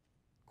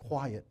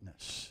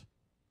 quietness.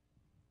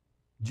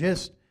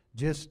 Just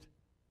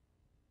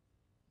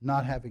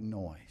not having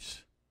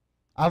noise.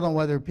 I don't know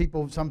whether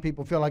some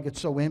people feel like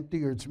it's so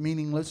empty or it's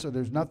meaningless or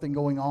there's nothing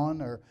going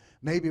on, or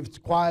maybe if it's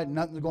quiet and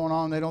nothing's going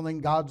on, they don't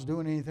think God's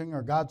doing anything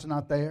or God's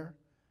not there.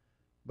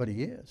 But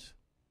He is.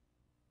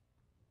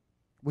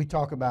 We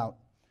talk about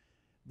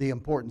the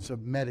importance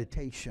of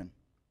meditation.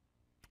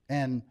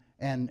 And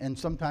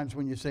sometimes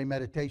when you say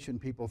meditation,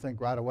 people think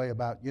right away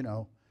about,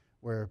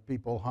 where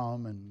people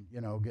hum and,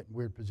 get in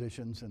weird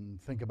positions and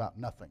think about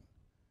nothing.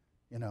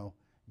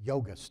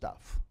 Yoga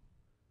stuff.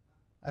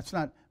 That's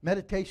not,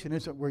 meditation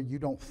isn't where you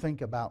don't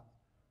think about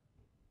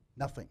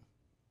nothing.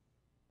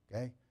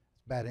 Okay?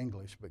 It's bad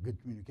English, but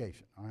good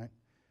communication, all right?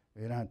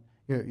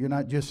 You're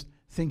not just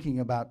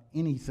thinking about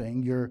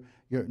anything. You're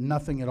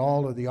nothing at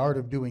all, or the art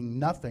of doing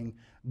nothing.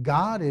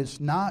 God is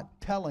not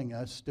telling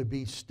us to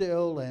be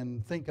still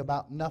and think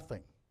about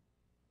nothing.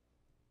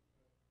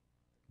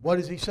 What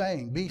is He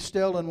saying? Be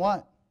still and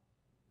what?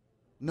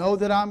 Know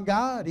that I'm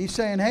God. He's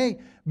saying, hey,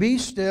 be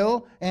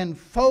still and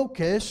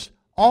focus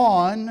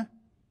on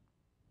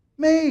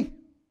me.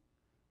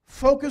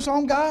 Focus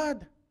on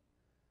God.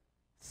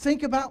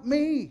 Think about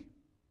me.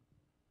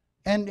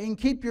 And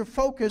keep your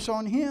focus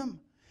on Him.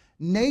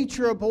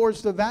 Nature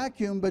abhors the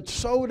vacuum, but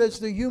so does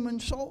the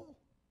human soul.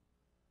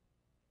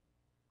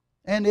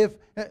 And if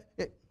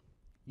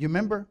you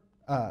remember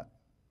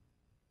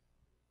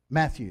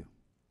Matthew,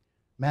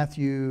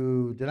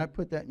 did I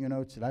put that in your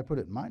notes? Did I put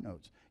it in my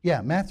notes?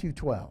 Yeah, Matthew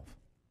 12.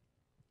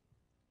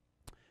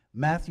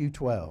 Matthew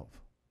 12.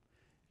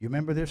 You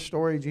remember this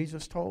story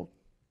Jesus told?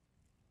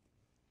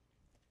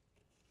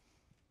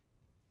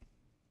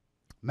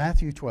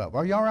 Matthew 12.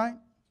 Are you all right?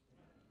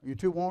 Are you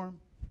too warm?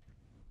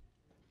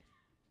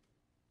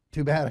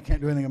 Too bad I can't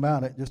do anything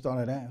about it. Just thought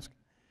I'd ask.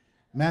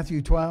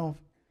 Matthew 12.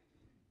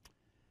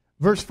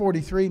 Verse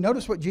 43.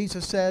 Notice what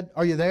Jesus said.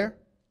 Are you there?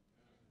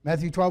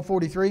 Matthew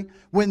 12:43.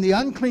 When the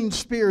unclean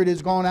spirit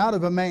is gone out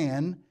of a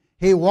man,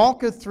 he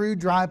walketh through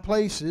dry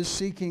places,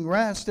 seeking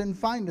rest, and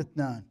findeth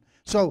none.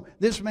 So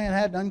this man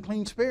had an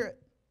unclean spirit.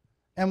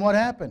 And what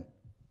happened?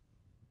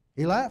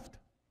 He left.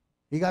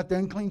 He got the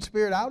unclean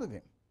spirit out of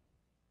him.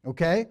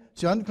 Okay?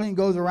 So unclean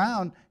goes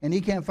around, and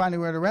he can't find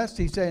anywhere to rest.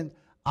 He's saying,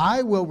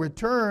 I will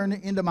return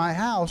into my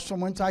house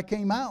from whence I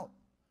came out.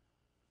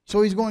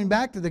 So he's going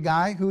back to the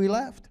guy who he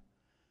left.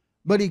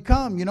 But he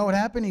come, you know what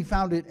happened? He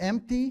found it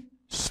empty,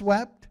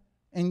 swept,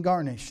 and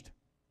garnished.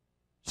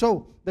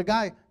 So the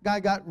guy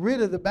got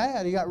rid of the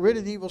bad. He got rid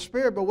of the evil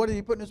spirit, but what did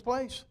he put in his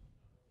place?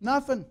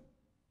 Nothing.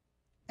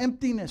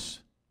 Emptiness.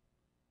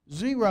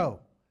 Zero.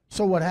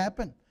 So what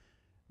happened?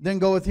 Then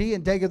goeth he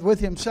and taketh with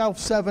himself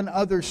 7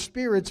 other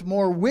spirits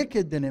more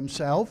wicked than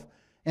himself,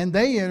 and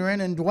they enter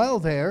in and dwell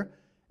there.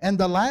 And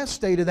the last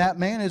state of that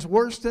man is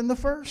worse than the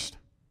first.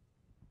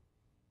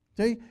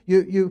 See,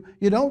 you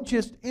don't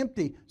just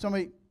empty.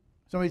 Somebody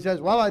says,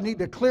 well, I need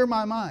to clear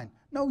my mind.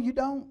 No, you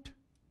don't.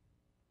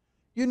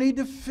 You need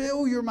to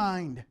fill your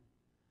mind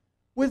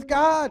with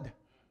God.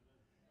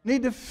 You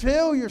need to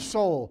fill your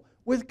soul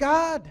with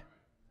God.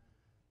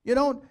 You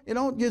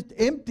don't just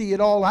empty it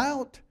all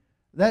out.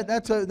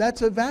 That's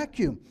a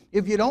vacuum.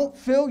 If you don't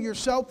fill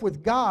yourself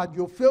with God,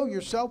 you'll fill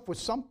yourself with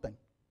something.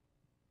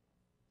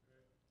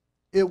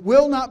 It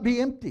will not be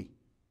empty.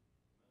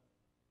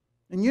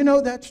 And you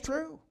know that's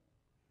true.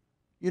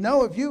 You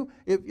know, if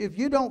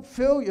you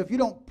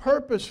don't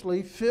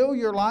purposely fill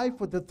your life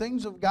with the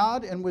things of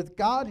God and with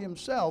God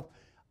Himself,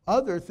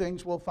 other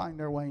things will find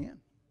their way in.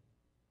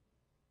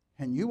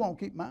 And you won't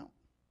keep them out.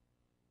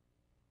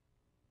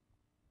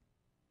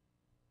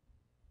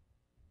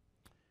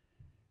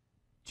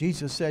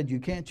 Jesus said you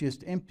can't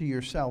just empty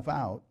yourself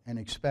out and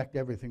expect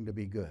everything to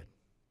be good.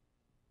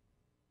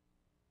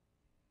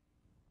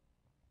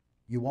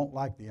 You won't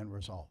like the end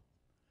result.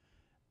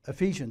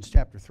 Ephesians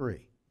chapter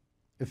 3.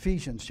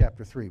 Ephesians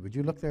chapter 3. Would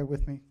you look there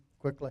with me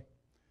quickly?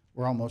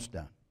 We're almost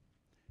done.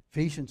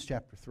 Ephesians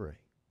chapter 3.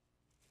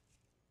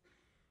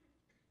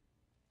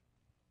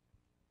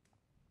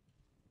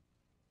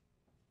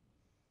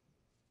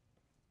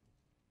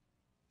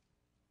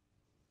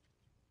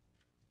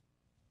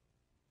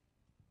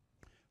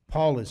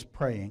 Paul is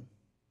praying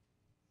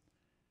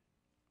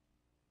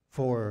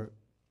for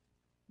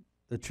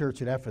the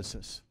church at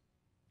Ephesus.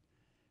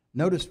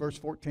 Notice verse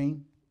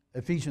 14,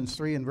 Ephesians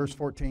 3 and verse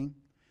 14.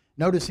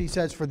 Notice he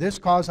says, "For this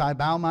cause I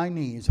bow my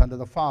knees unto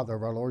the Father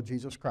of our Lord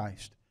Jesus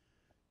Christ,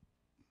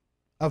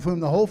 of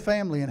whom the whole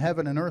family in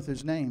heaven and earth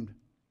is named."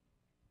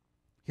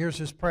 Here's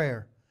his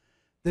prayer,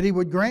 that He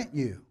would grant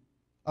you,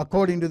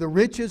 according to the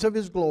riches of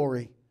His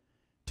glory,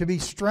 to be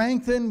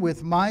strengthened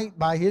with might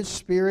by His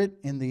Spirit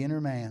in the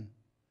inner man,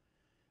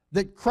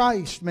 that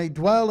Christ may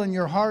dwell in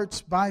your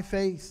hearts by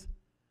faith,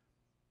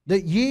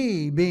 that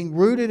ye, being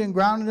rooted and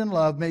grounded in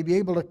love, may be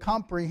able to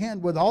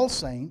comprehend with all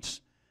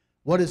saints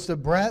what is the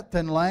breadth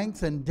and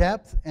length and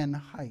depth and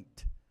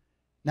height.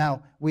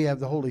 Now, we have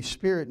the Holy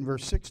Spirit in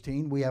verse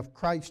 16. We have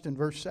Christ in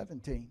verse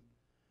 17.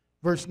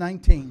 Verse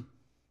 19,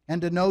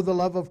 "And to know the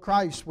love of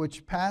Christ,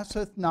 which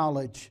passeth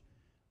knowledge,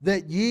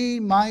 that ye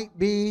might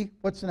be,"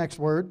 what's the next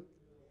word?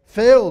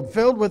 Filled.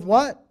 Filled with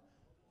what?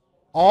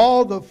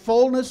 All the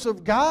fullness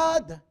of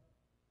God.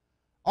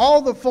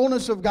 All the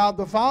fullness of God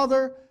the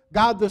Father,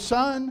 God the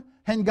Son,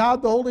 and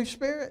God the Holy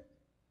Spirit.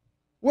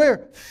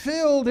 We're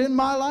filled in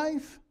my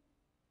life.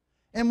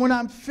 And when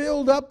I'm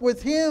filled up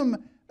with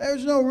Him,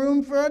 there's no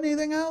room for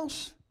anything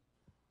else.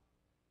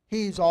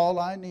 He's all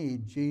I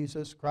need.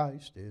 Jesus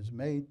Christ is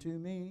made to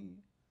me.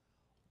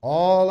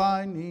 All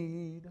I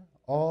need,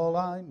 all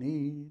I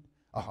need.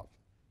 Oh,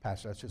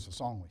 Pastor, that's just a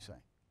song we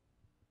sing.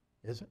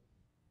 Is it?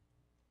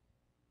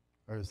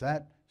 Or is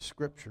that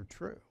Scripture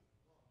true?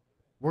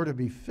 We're to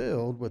be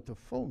filled with the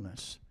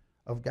fullness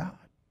of God.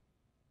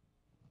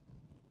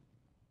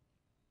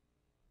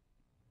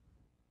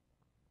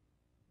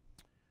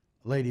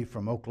 A lady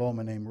from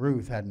Oklahoma named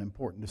Ruth had an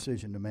important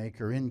decision to make.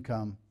 Her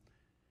income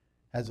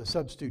as a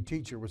substitute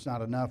teacher was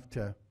not enough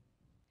to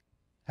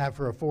have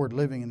her afford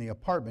living in the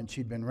apartment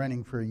she'd been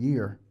renting for a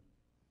year.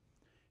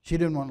 She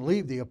didn't want to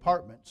leave the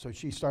apartment, so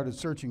she started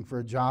searching for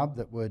a job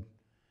that would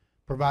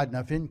provide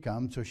enough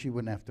income so she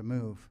wouldn't have to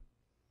move.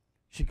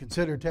 She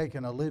considered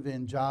taking a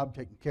live-in job,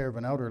 taking care of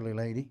an elderly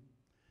lady,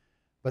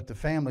 but the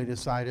family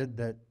decided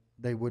that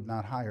they would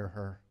not hire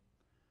her.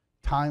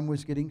 Time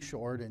was getting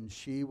short, and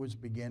she was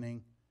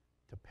beginning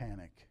to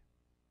panic.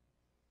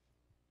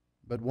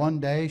 But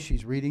one day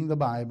she's reading the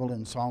Bible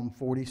in Psalm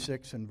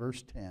 46 and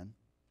verse 10,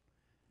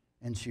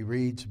 and she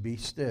reads, "Be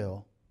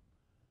still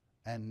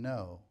and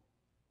know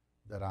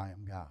that I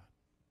am God."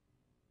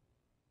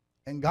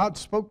 And God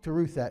spoke to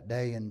Ruth that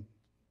day, and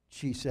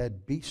she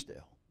said, "Be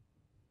still."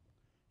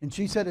 And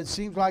she said, "It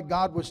seems like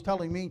God was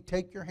telling me,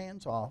 take your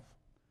hands off,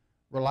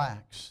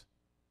 relax.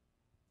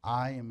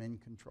 I am in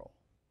control."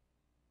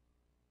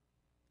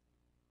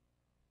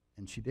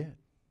 And she did.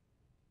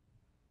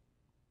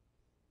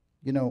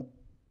 You know,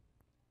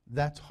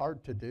 that's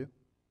hard to do,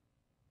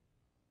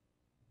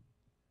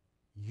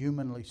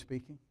 humanly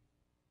speaking.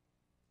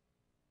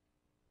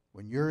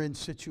 When you're in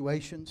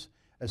situations,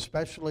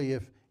 especially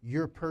if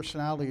your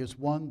personality is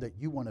one that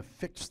you want to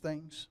fix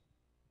things.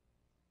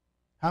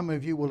 How many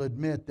of you will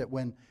admit that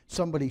when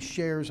somebody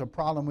shares a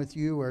problem with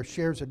you or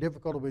shares a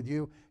difficulty with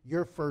you,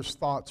 your first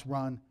thoughts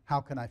run,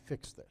 how can I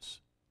fix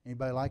this?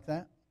 Anybody like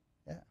that?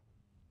 Yeah.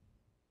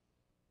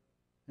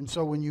 And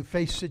so when you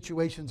face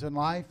situations in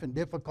life and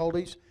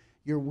difficulties,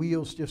 your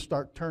wheels just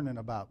start turning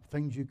about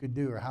things you could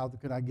do, or how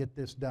could I get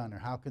this done, or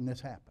how can this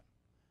happen?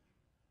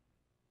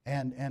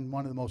 And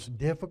one of the most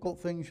difficult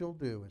things you'll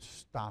do is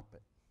stop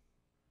it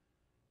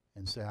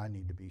and say, I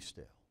need to be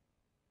still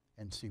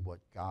and see what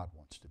God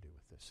wants to do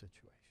with this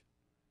situation.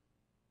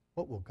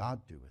 What will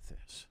God do with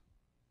this?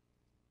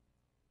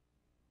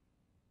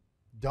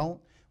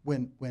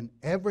 When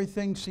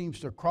everything seems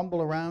to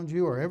crumble around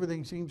you, or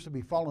everything seems to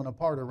be falling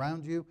apart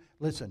around you,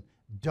 listen,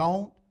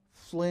 don't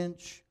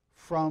flinch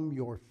from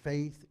your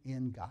faith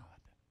in God.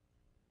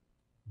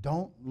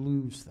 Don't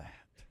lose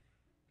that.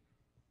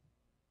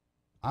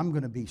 I'm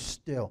going to be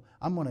still.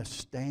 I'm going to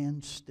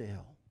stand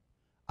still.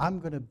 I'm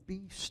going to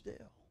be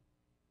still.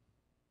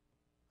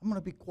 I'm going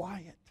to be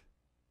quiet.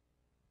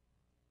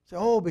 Say,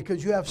 oh,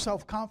 because you have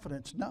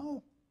self-confidence.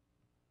 No.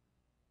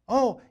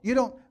 Oh, you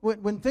don't,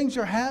 when things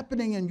are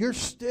happening and you're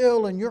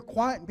still and you're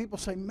quiet and people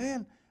say,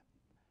 man,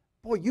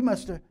 boy, you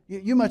must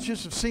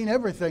just have seen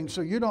everything,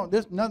 so you don't,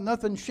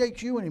 nothing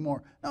shakes you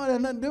anymore. No, it has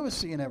nothing to do with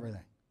seeing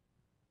everything.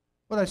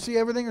 Whether I see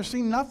everything or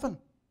see nothing.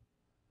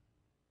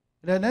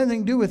 It had nothing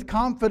to do with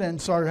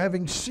confidence or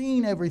having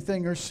seen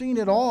everything or seen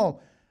it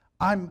all.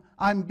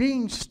 I'm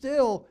being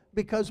still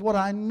because what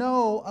I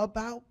know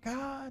about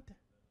God.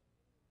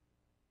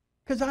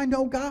 Because I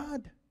know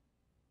God.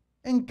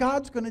 And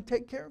God's going to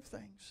take care of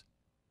things.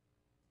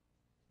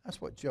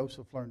 That's what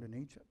Joseph learned in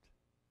Egypt.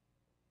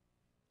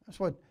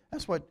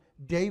 That's what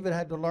David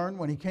had to learn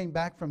when he came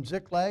back from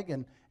Ziklag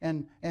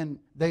and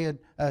they had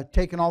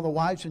taken all the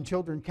wives and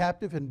children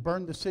captive and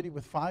burned the city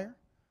with fire.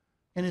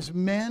 And his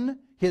men,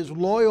 his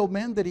loyal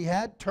men that he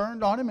had,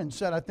 turned on him and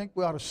said, I think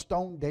we ought to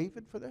stone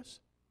David for this.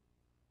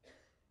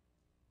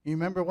 You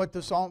remember what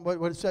the psalm,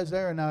 what it says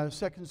there in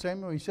 2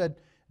 Samuel? He said,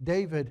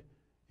 David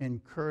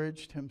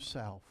encouraged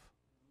himself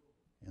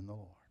in the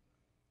Lord.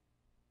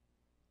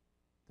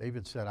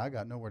 David said, I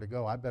got nowhere to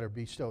go. I better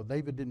be still.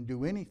 David didn't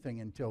do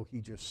anything until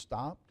he just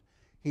stopped.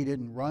 He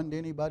didn't run to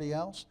anybody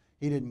else.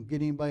 He didn't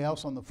get anybody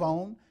else on the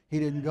phone. He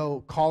didn't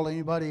go call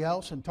anybody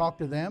else and talk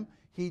to them.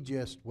 He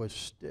just was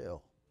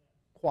still,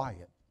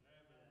 quiet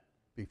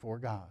before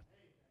God.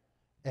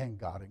 And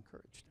God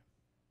encouraged him.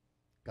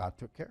 God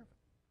took care of it.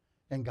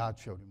 And God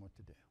showed him what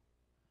to do.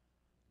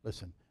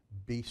 Listen,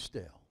 be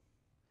still.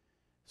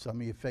 Some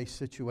of you face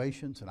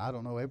situations, and I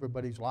don't know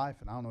everybody's life,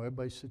 and I don't know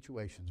everybody's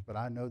situations, but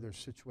I know there's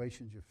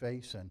situations you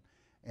face,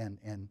 and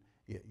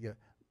you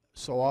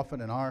so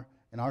often in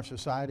our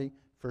society,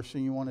 first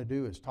thing you want to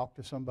do is talk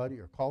to somebody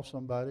or call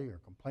somebody or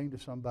complain to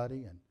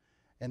somebody,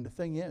 and the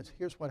thing is,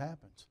 here's what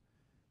happens.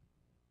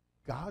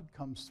 God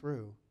comes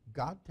through,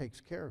 God takes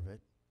care of it,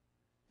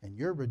 and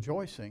you're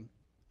rejoicing,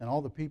 and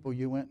all the people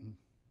you went and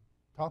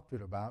talked to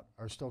it about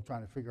are still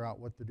trying to figure out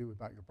what to do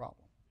about your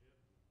problem.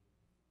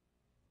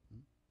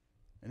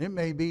 And it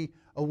may be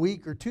a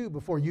week or two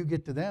before you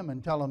get to them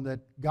and tell them that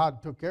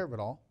God took care of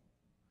it all.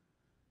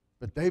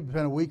 But they've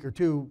been a week or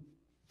two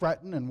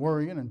fretting and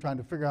worrying and trying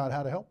to figure out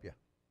how to help you.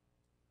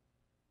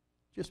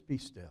 Just be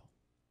still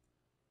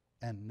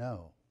and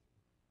know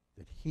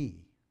that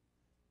He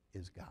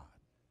is God.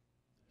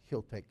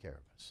 He'll take care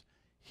of us.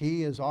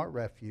 He is our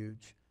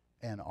refuge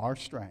and our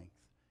strength,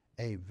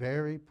 a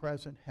very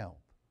present help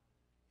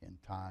in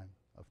time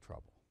of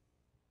trouble.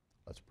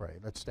 Let's pray.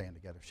 Let's stand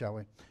together, shall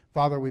we?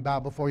 Father, we bow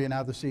before you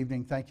now this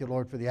evening. Thank you,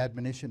 Lord, for the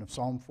admonition of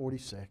Psalm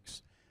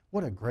 46.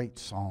 What a great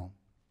psalm.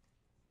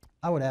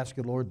 I would ask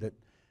you, Lord, that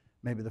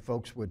maybe the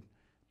folks would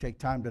take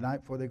time tonight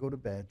before they go to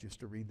bed just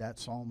to read that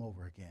psalm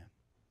over again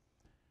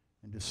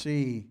and to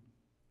see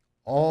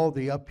all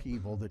the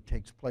upheaval that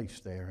takes place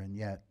there, and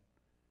yet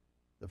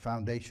the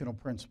foundational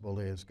principle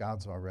is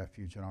God's our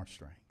refuge and our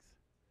strength.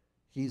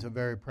 He's a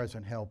very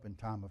present help in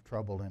time of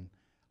trouble, and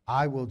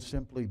I will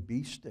simply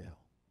be still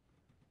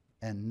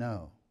and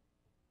know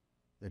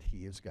that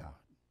He is God.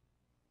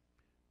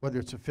 Whether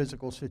it's a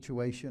physical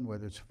situation,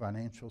 whether it's a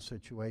financial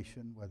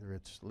situation, whether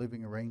it's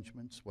living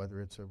arrangements, whether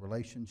it's a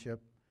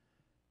relationship,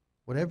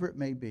 whatever it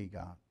may be,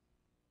 God,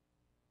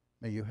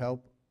 may you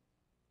help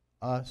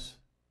us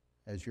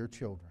as your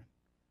children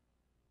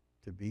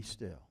to be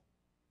still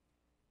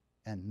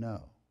and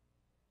know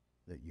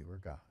that you are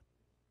God.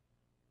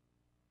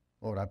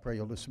 Lord, I pray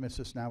you'll dismiss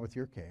us now with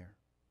your care.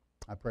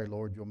 I pray,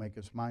 Lord, you'll make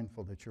us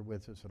mindful that you're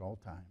with us at all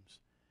times.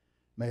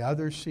 May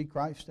others see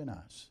Christ in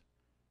us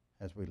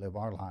as we live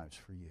our lives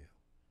for you.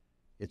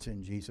 It's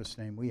in Jesus'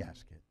 name we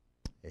ask it.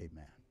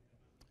 Amen.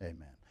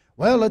 Amen.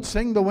 Well, let's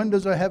sing The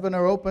Windows of Heaven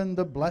Are Open.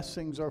 The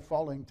blessings are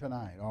falling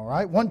tonight. All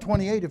right,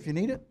 128 if you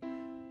need it.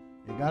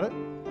 You got it?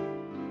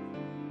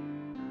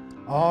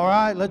 All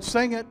right, let's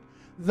sing it.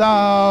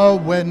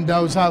 The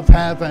windows of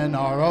heaven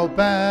are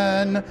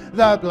open.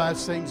 The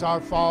blessings are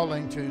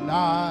falling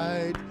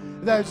tonight.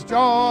 There's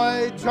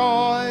joy,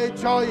 joy,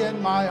 joy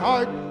in my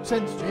heart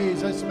since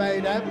Jesus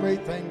made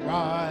everything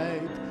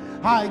right.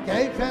 I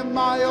gave him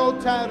my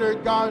old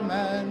tattered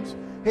garments.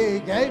 He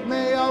gave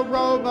me a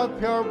robe of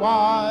pure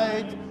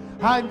white.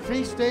 I'm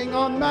feasting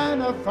on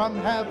manna from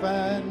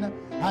heaven,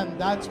 and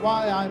that's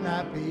why I'm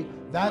happy.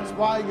 That's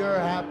why you're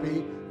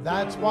happy.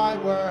 That's why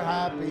we're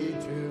happy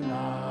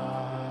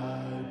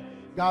tonight.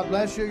 God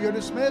bless you. You're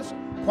dismissed.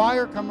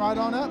 Choir, come right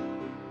on up.